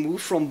planning to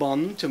move from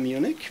Bonn to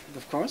Munich,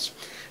 of course.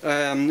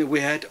 We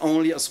had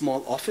only a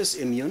small office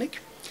in Munich.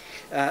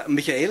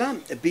 Michaela,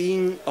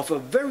 being of a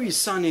very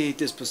sunny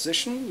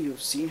disposition,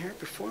 you've seen her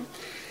before,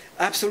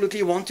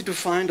 absolutely wanted to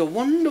find a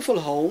wonderful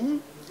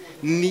home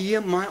near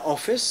my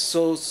office,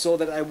 so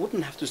that I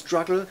wouldn't have to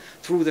struggle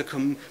through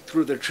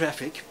the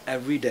traffic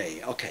every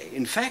day. Okay,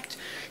 in fact,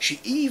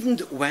 she even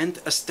went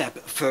a step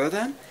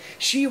further.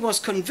 She was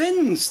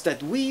convinced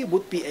that we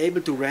would be able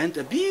to rent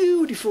a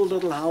beautiful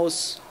little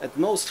house at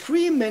most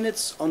 3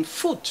 minutes on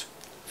foot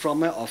from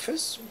my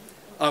office.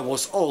 I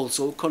was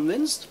also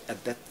convinced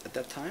at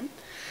that time,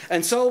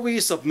 and so we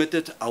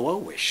submitted our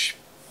wish.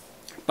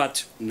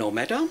 But no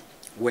matter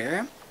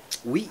where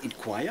we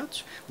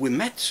inquired, we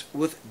met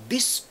with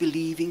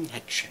disbelieving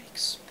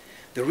headshakes.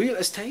 The real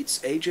estate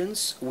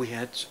agents we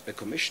had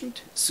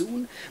commissioned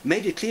soon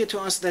made it clear to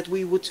us that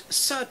we would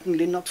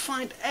certainly not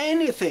find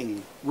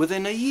anything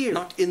within a year,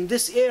 not in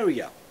this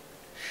area.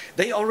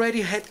 They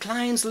already had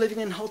clients living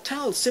in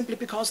hotels simply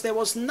because there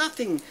was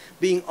nothing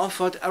being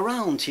offered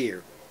around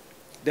here.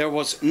 There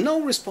was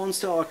no response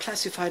to our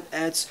classified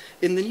ads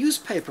in the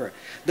newspaper.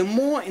 The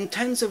more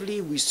intensively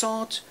we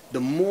sought,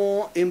 the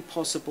more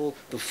impossible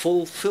the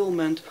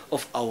fulfillment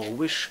of our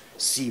wish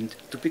seemed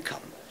to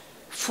become.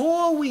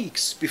 4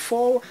 weeks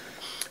before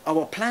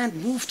our planned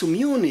move to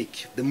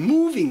Munich, the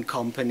moving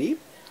company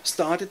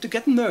started to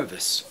get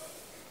nervous.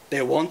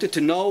 They wanted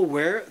to know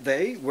where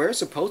they were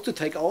supposed to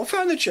take our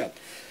furniture.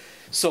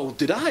 So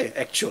did I,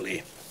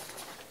 actually.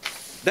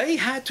 They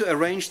had to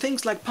arrange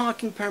things like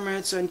parking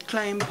permits and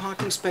claim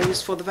parking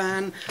space for the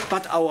van,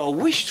 but our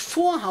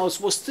wished-for house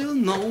was still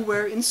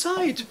nowhere in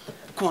sight.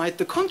 Quite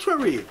the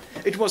contrary.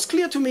 It was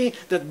clear to me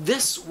that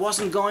this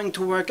wasn't going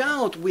to work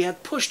out. We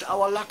had pushed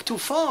our luck too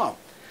far.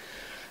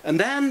 And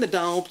then the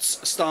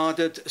doubts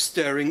started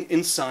stirring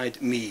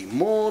inside me.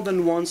 More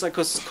than once I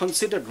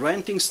considered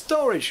renting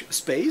storage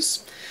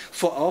space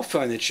for our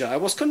furniture. I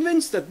was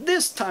convinced that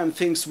this time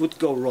things would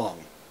go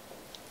wrong.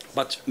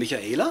 But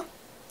Michaela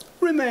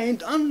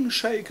remained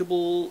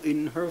unshakable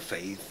in her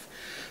faith.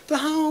 The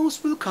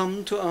house will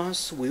come to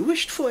us. We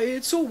wished for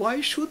it, so why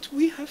should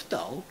we have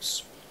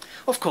doubts?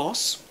 Of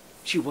course,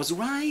 she was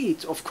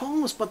right, of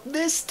course, but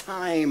this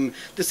time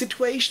the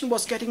situation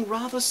was getting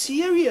rather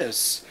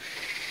serious.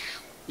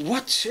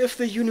 What if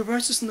the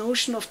universe's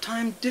notion of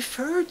time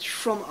differed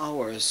from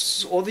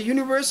ours? Or the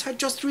universe had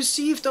just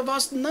received a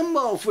vast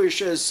number of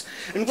wishes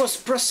and was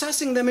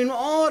processing them in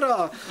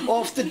order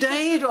of the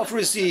date of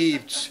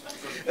receipt?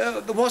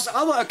 Was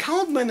our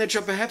account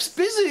manager perhaps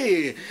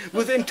busy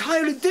with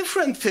entirely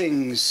different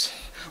things,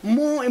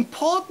 more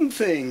important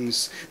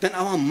things than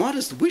our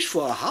modest wish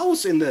for a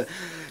house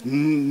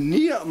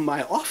near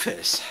my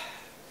office?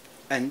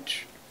 And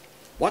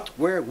what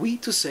were we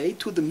to say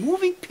to the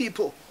moving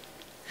people?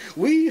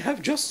 We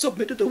have just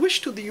submitted a wish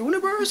to the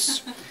universe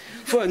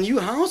for a new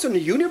house, and the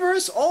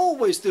universe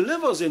always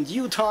delivers in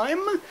due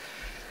time.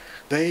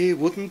 They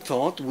wouldn't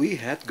thought we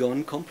had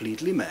gone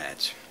completely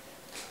mad.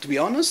 To be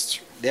honest,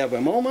 there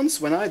were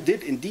moments when I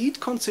did indeed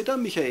consider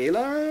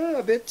Michaela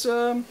a bit,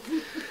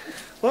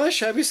 well,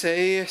 shall we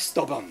say,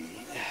 stubborn.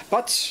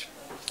 But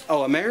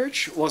our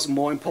marriage was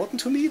more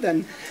important to me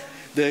than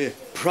the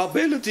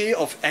probability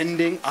of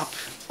ending up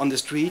on the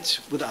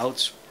street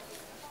without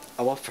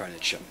our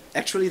furniture.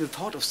 Actually, the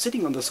thought of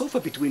sitting on the sofa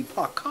between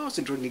parked cars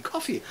and drinking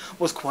coffee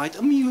was quite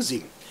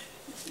amusing.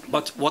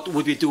 But what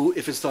would we do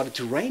if it started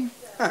to rain?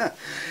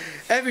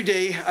 Every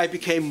day I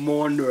became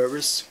more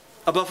nervous.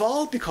 Above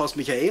all, because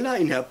Michaela,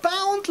 in her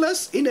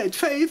boundless innate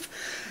faith,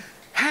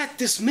 had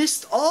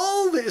dismissed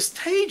all the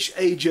estate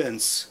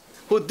agents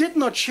who did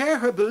not share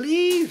her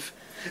belief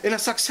in a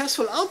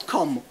successful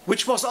outcome,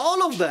 which was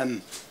all of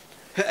them.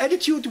 Her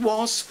attitude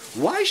was,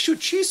 why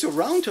should she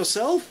surround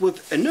herself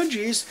with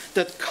energies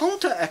that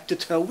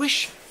counteracted her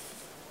wish?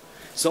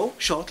 So,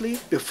 shortly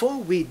before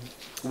we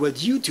were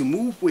due to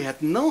move, we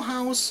had no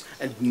house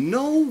and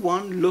no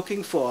one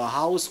looking for a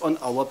house on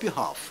our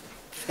behalf.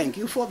 Thank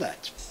you for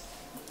that.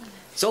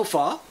 So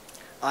far,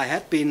 I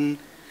had been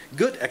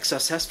good at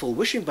successful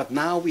wishing, but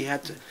now we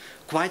had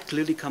quite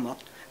clearly come up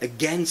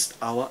against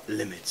our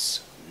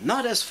limits.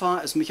 Not as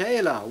far as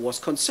Michaela was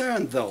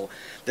concerned, though.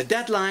 The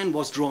deadline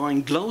was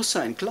drawing closer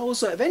and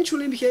closer.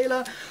 Eventually,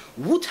 Michaela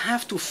would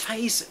have to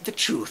face the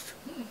truth.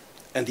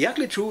 And the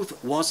ugly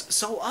truth was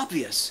so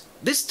obvious.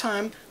 This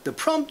time, the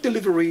prompt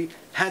delivery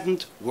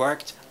hadn't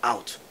worked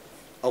out.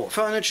 Our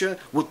furniture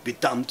would be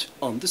dumped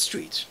on the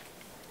street.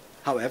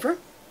 However,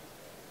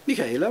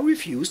 Michaela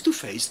refused to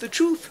face the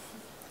truth.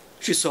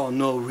 She saw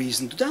no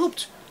reason to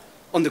doubt.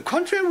 On the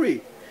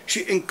contrary,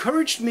 she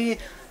encouraged me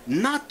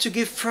not to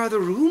give further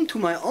room to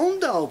my own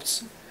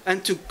doubts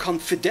and to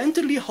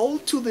confidently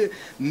hold to the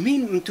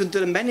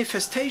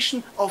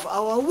manifestation of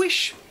our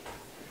wish.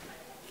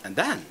 And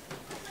then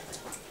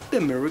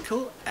the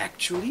miracle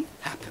actually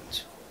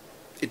happened.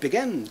 It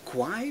began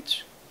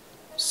quiet,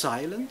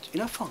 silent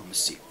in a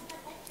pharmacy.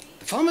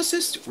 The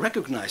pharmacist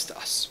recognized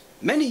us.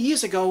 Many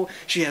years ago,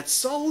 she had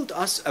sold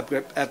us a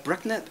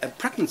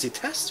pregnancy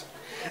test,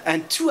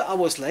 and 2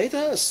 hours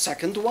later, a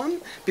second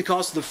one,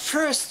 because the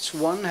first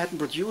one hadn't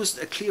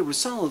produced a clear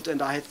result,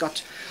 and I had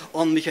got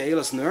on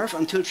Michaela's nerve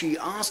until she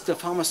asked the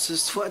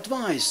pharmacist for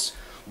advice.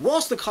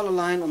 Was the color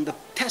line on the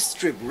test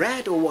strip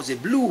red or was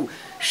it blue?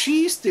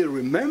 She still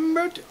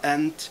remembered,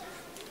 and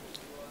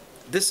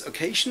this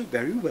occasion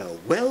very well.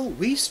 Well,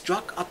 we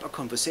struck up a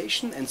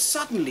conversation, and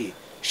suddenly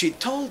she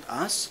told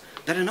us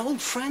that an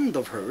old friend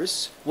of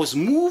hers was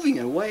moving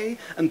away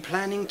and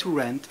planning to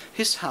rent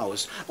his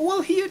house.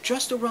 Well, here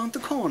just around the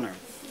corner.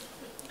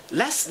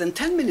 Less than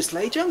 10 minutes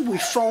later, we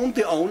phoned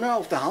the owner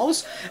of the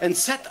house and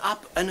set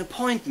up an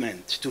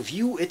appointment to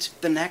view it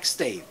the next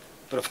day.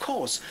 But of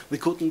course, we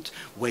couldn't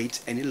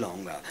wait any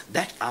longer.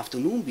 That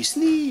afternoon, we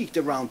sneaked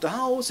around the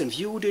house and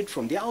viewed it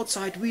from the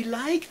outside. We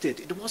liked it.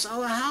 It was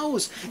our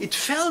house. It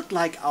felt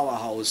like our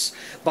house.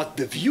 But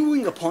the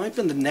viewing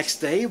appointment the next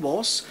day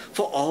was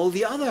for all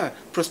the other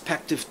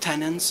prospective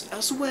tenants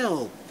as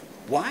well.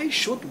 Why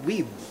should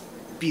we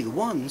be the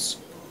ones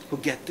who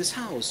get this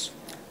house?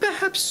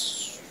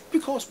 Perhaps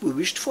because we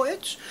wished for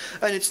it,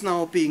 and it's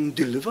now being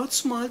delivered,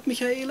 smiled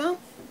Michaela,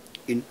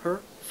 in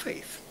her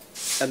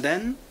faith. And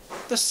then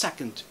the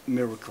second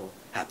miracle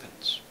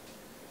happened.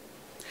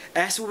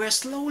 As we were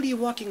slowly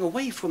walking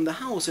away from the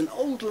house, an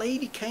old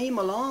lady came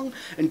along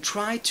and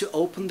tried to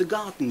open the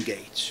garden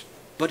gate,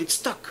 but it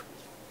stuck.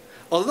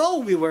 Although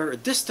we were a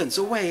distance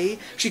away,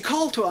 she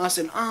called to us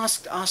and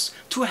asked us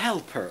to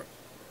help her.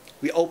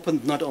 We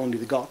opened not only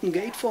the garden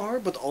gate for her,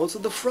 but also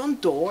the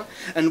front door,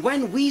 and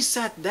when we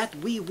said that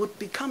we would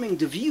be coming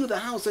to view the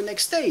house the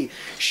next day,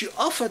 she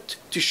offered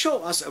to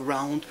show us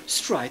around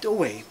straight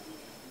away.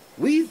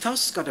 We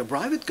thus got a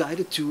private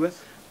guided tour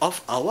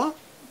of our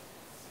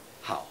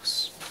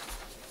house.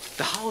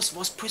 The house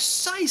was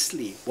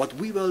precisely what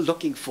we were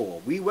looking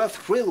for. We were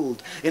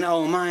thrilled. In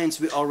our minds,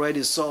 we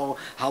already saw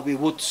how we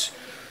would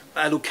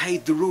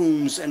allocate the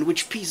rooms and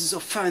which pieces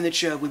of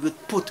furniture we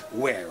would put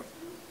where.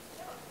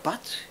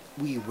 But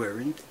we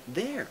weren't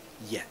there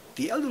yet.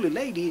 The elderly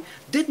lady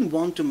didn't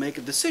want to make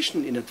a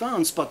decision in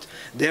advance, but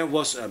there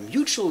was a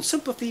mutual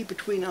sympathy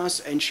between us,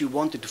 and she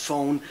wanted to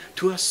phone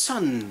to her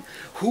son,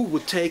 who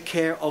would take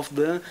care of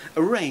the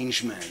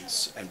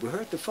arrangements. And we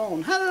heard the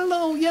phone.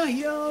 Hello,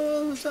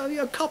 yeah, so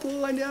you're a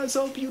couple, and they're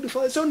so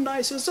beautiful, so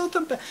nice, so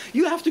temper.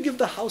 You have to give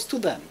the house to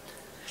them.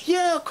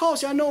 Yeah, of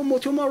course, I know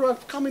tomorrow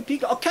coming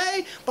people.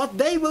 Okay, but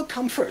they will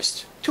come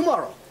first,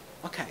 tomorrow.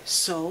 Okay,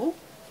 so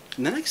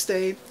the next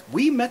day,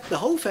 we met the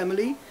whole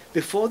family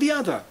before the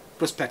other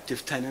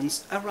prospective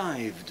tenants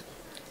arrived.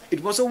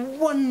 It was a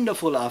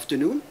wonderful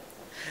afternoon,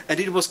 and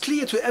it was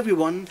clear to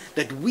everyone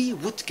that we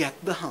would get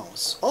the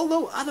house.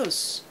 Although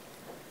others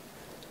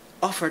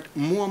offered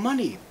more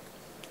money,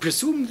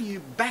 presumably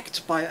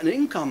backed by an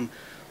income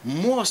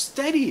more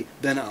steady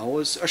than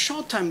ours, a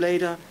short time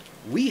later,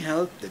 we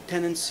held the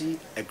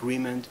tenancy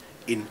agreement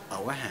in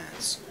our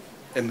hands.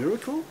 A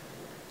miracle?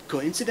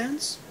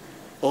 Coincidence?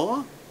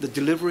 Or the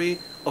delivery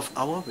of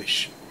our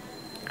wish?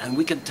 And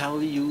we can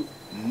tell you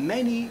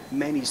many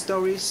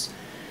stories.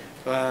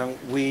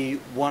 We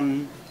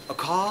won a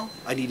car.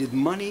 I needed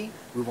money.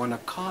 We won a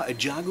car, a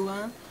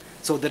Jaguar,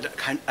 so that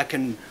I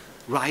can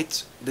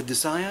write the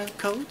desire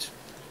code.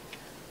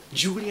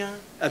 Julia,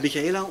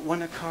 Michaela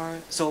won a car.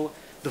 So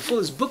the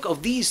fullest book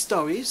of these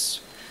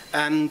stories.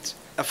 And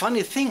a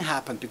funny thing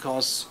happened,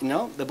 because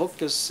the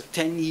book is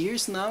 10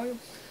 years now,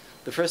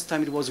 the first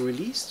time it was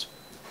released.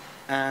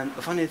 And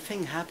a funny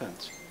thing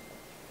happened.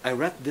 I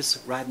read this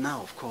right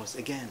now, of course,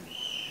 again.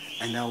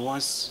 And I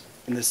was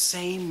in the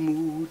same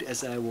mood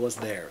as I was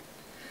there.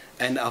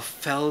 And I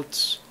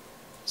felt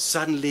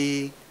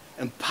suddenly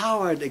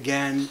empowered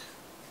again.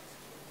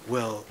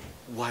 Well,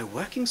 why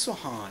working so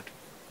hard?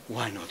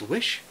 Why not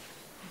wish?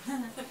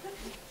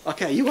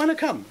 Okay, you want to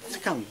come?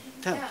 Come,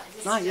 tell.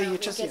 Yeah, we're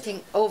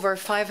getting over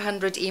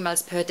 500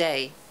 emails per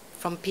day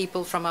from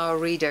people, from our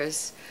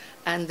readers.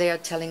 And they are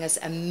telling us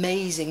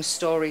amazing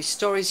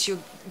stories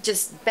you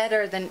just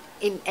better than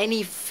in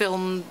any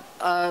film,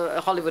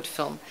 Hollywood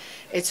film.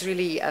 It's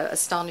really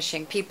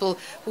astonishing. People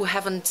who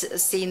haven't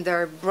seen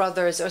their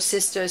brothers or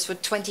sisters for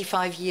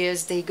 25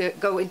 years, they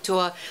go into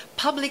a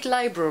public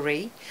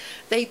library,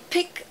 they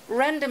pick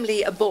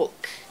randomly a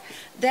book,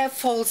 there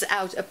falls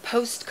out a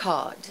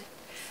postcard,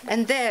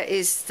 and there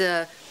is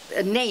the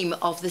name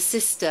of the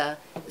sister,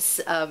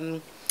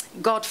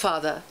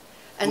 godfather,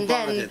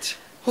 and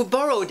who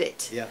borrowed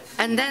it. Yeah.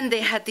 And then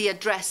they had the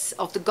address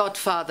of the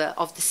godfather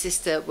of the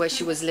sister where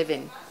she was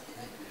living.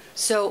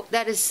 So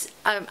that is,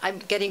 I'm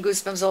getting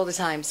goosebumps all the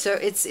time. So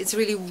it's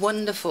really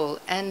wonderful,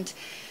 and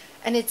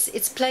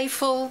it's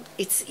playful,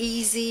 it's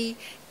easy,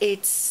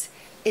 it's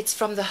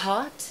from the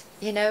heart.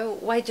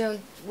 Why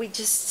don't we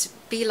just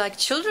be like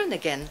children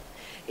again?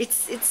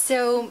 it's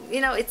so,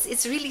 you know,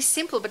 it's really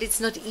simple, but it's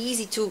not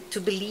easy to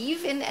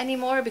believe in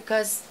anymore,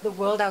 because the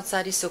world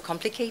outside is so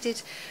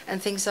complicated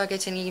and things are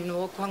getting even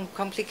more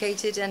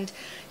complicated. And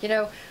you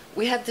know,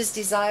 we had this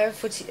desire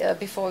for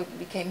before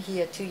we came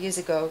here 2 years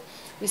ago.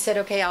 We said,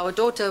 okay, our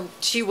daughter,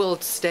 she will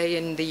stay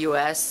in the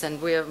US,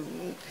 and we're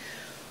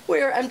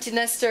empty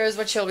nesters,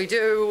 what shall we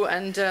do?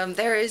 And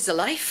there is a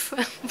life.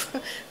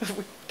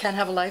 We can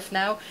have a life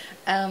now.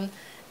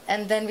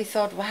 And then we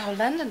thought, wow,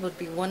 London would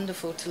be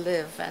wonderful to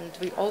live. And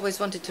we always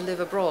wanted to live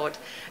abroad.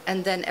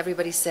 And then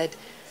everybody said,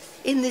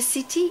 in the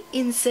city,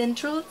 in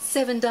Central,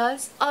 7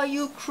 Dials, are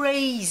you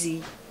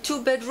crazy?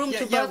 2-bedroom,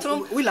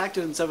 2-bathroom? We liked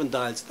it in 7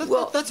 Dials.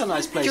 That's a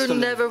nice place to live. You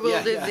never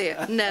will live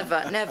there.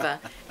 Never, never.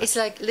 It's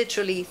like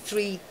literally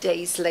 3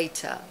 days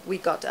later, we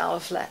got our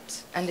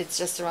flat. And it's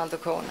just around the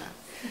corner.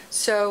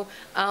 So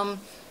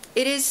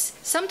it is,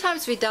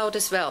 sometimes we doubt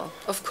as well.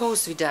 Of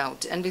course we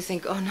doubt, and we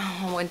think, oh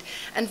no,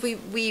 and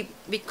we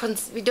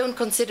don't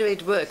consider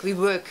it work. We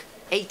work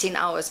 18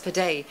 hours per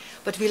day,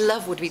 but we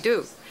love what we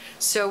do,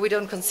 so we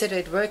don't consider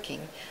it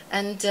working.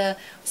 And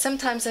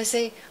sometimes I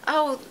say,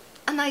 oh,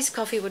 a nice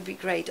coffee would be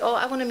great. Oh,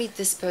 I want to meet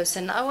this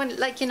person. I want,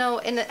 like, you know,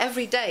 in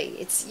every day.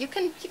 It's you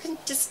can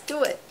just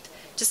do it.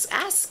 Just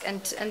ask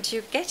and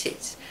you get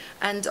it.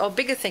 And or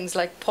bigger things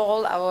like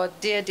Paul, our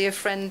dear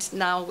friend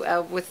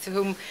now, without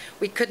whom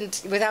we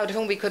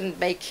couldn't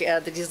make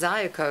the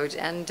Desire Code.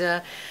 And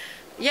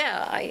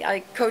yeah,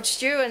 I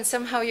coached you, and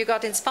somehow you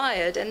got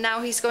inspired, and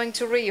now he's going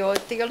to Rio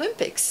at the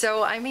Olympics.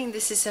 So I mean,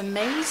 this is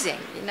amazing,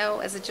 you know,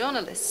 as a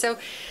journalist. So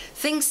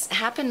things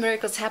happen,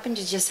 miracles happen.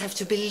 You just have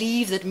to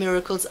believe that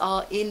miracles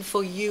are in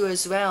for you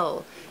as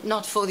well,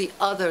 not for the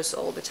others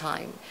all the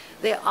time.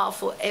 They are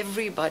for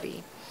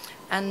everybody.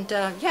 And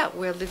yeah,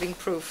 we're living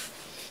proof.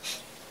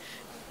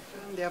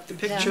 They have the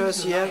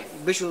pictures,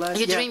 visualize.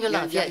 You dream your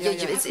life,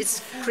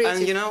 it's creative.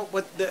 And you know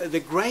what? The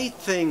great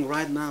thing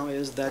right now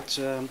is that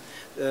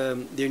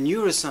their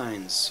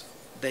neuroscience,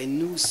 they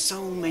knew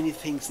so many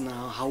things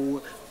now,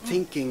 how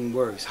thinking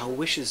works, how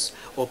wishes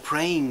or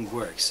praying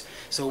works.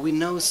 So we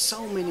know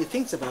so many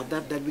things about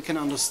that we can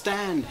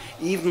understand.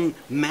 Even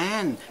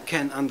man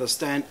can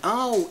understand.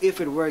 Oh, if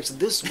it works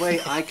this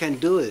way, I can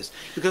do it.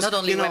 Because not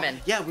only you know,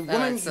 women. Yeah,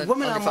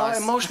 women are more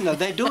emotional.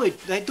 They do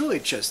it. They do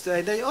it. Just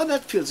oh,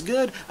 that feels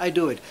good. I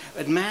do it.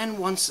 But man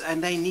wants,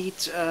 and they need.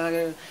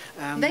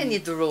 They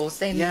need the rules.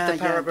 They need the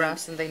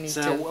paragraphs, and they need.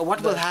 So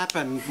what will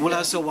happen? Will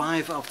I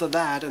survive after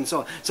that? And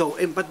so.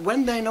 But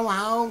when they know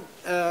how,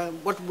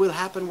 what will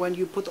happen when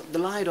you put the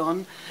light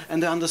on,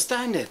 and they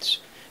understand it,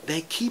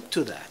 they keep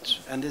to that,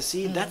 and they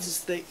see that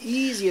is the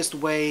easiest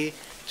way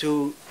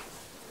to.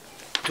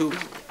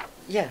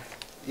 Yeah.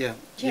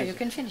 You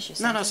can finish your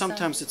sentence. No,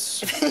 sometimes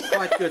it's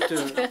quite good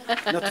to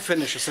not to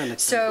finish a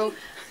sentence. So,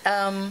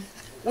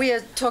 we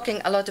are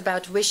talking a lot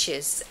about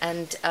wishes,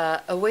 and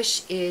a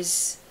wish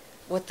is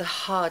what the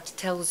heart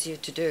tells you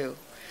to do.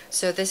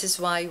 So this is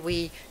why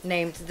we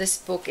named this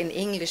book in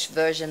English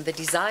version The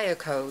Desire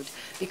Code,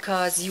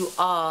 because you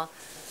are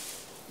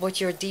what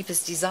your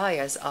deepest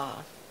desires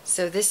are.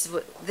 So this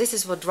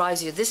is what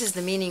drives you. This is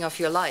the meaning of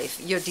your life.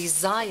 Your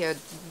desire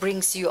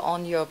brings you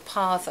on your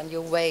path, on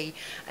your way,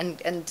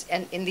 and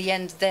in the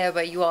end there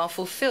where you are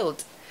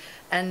fulfilled.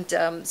 And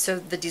so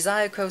the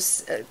Desire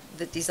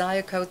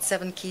Code,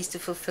 7 Keys to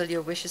Fulfill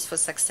Your Wishes for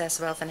Success,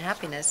 Wealth and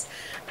Happiness.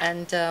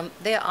 And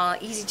they are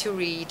easy to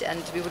read,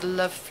 and we would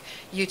love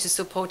you to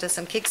support us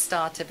on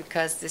Kickstarter,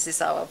 because this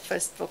is our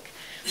first book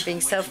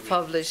being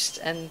self-published.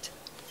 And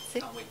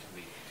Can't wait to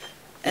read it.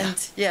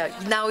 And yeah,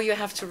 now you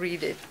have to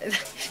read it.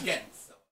 Again.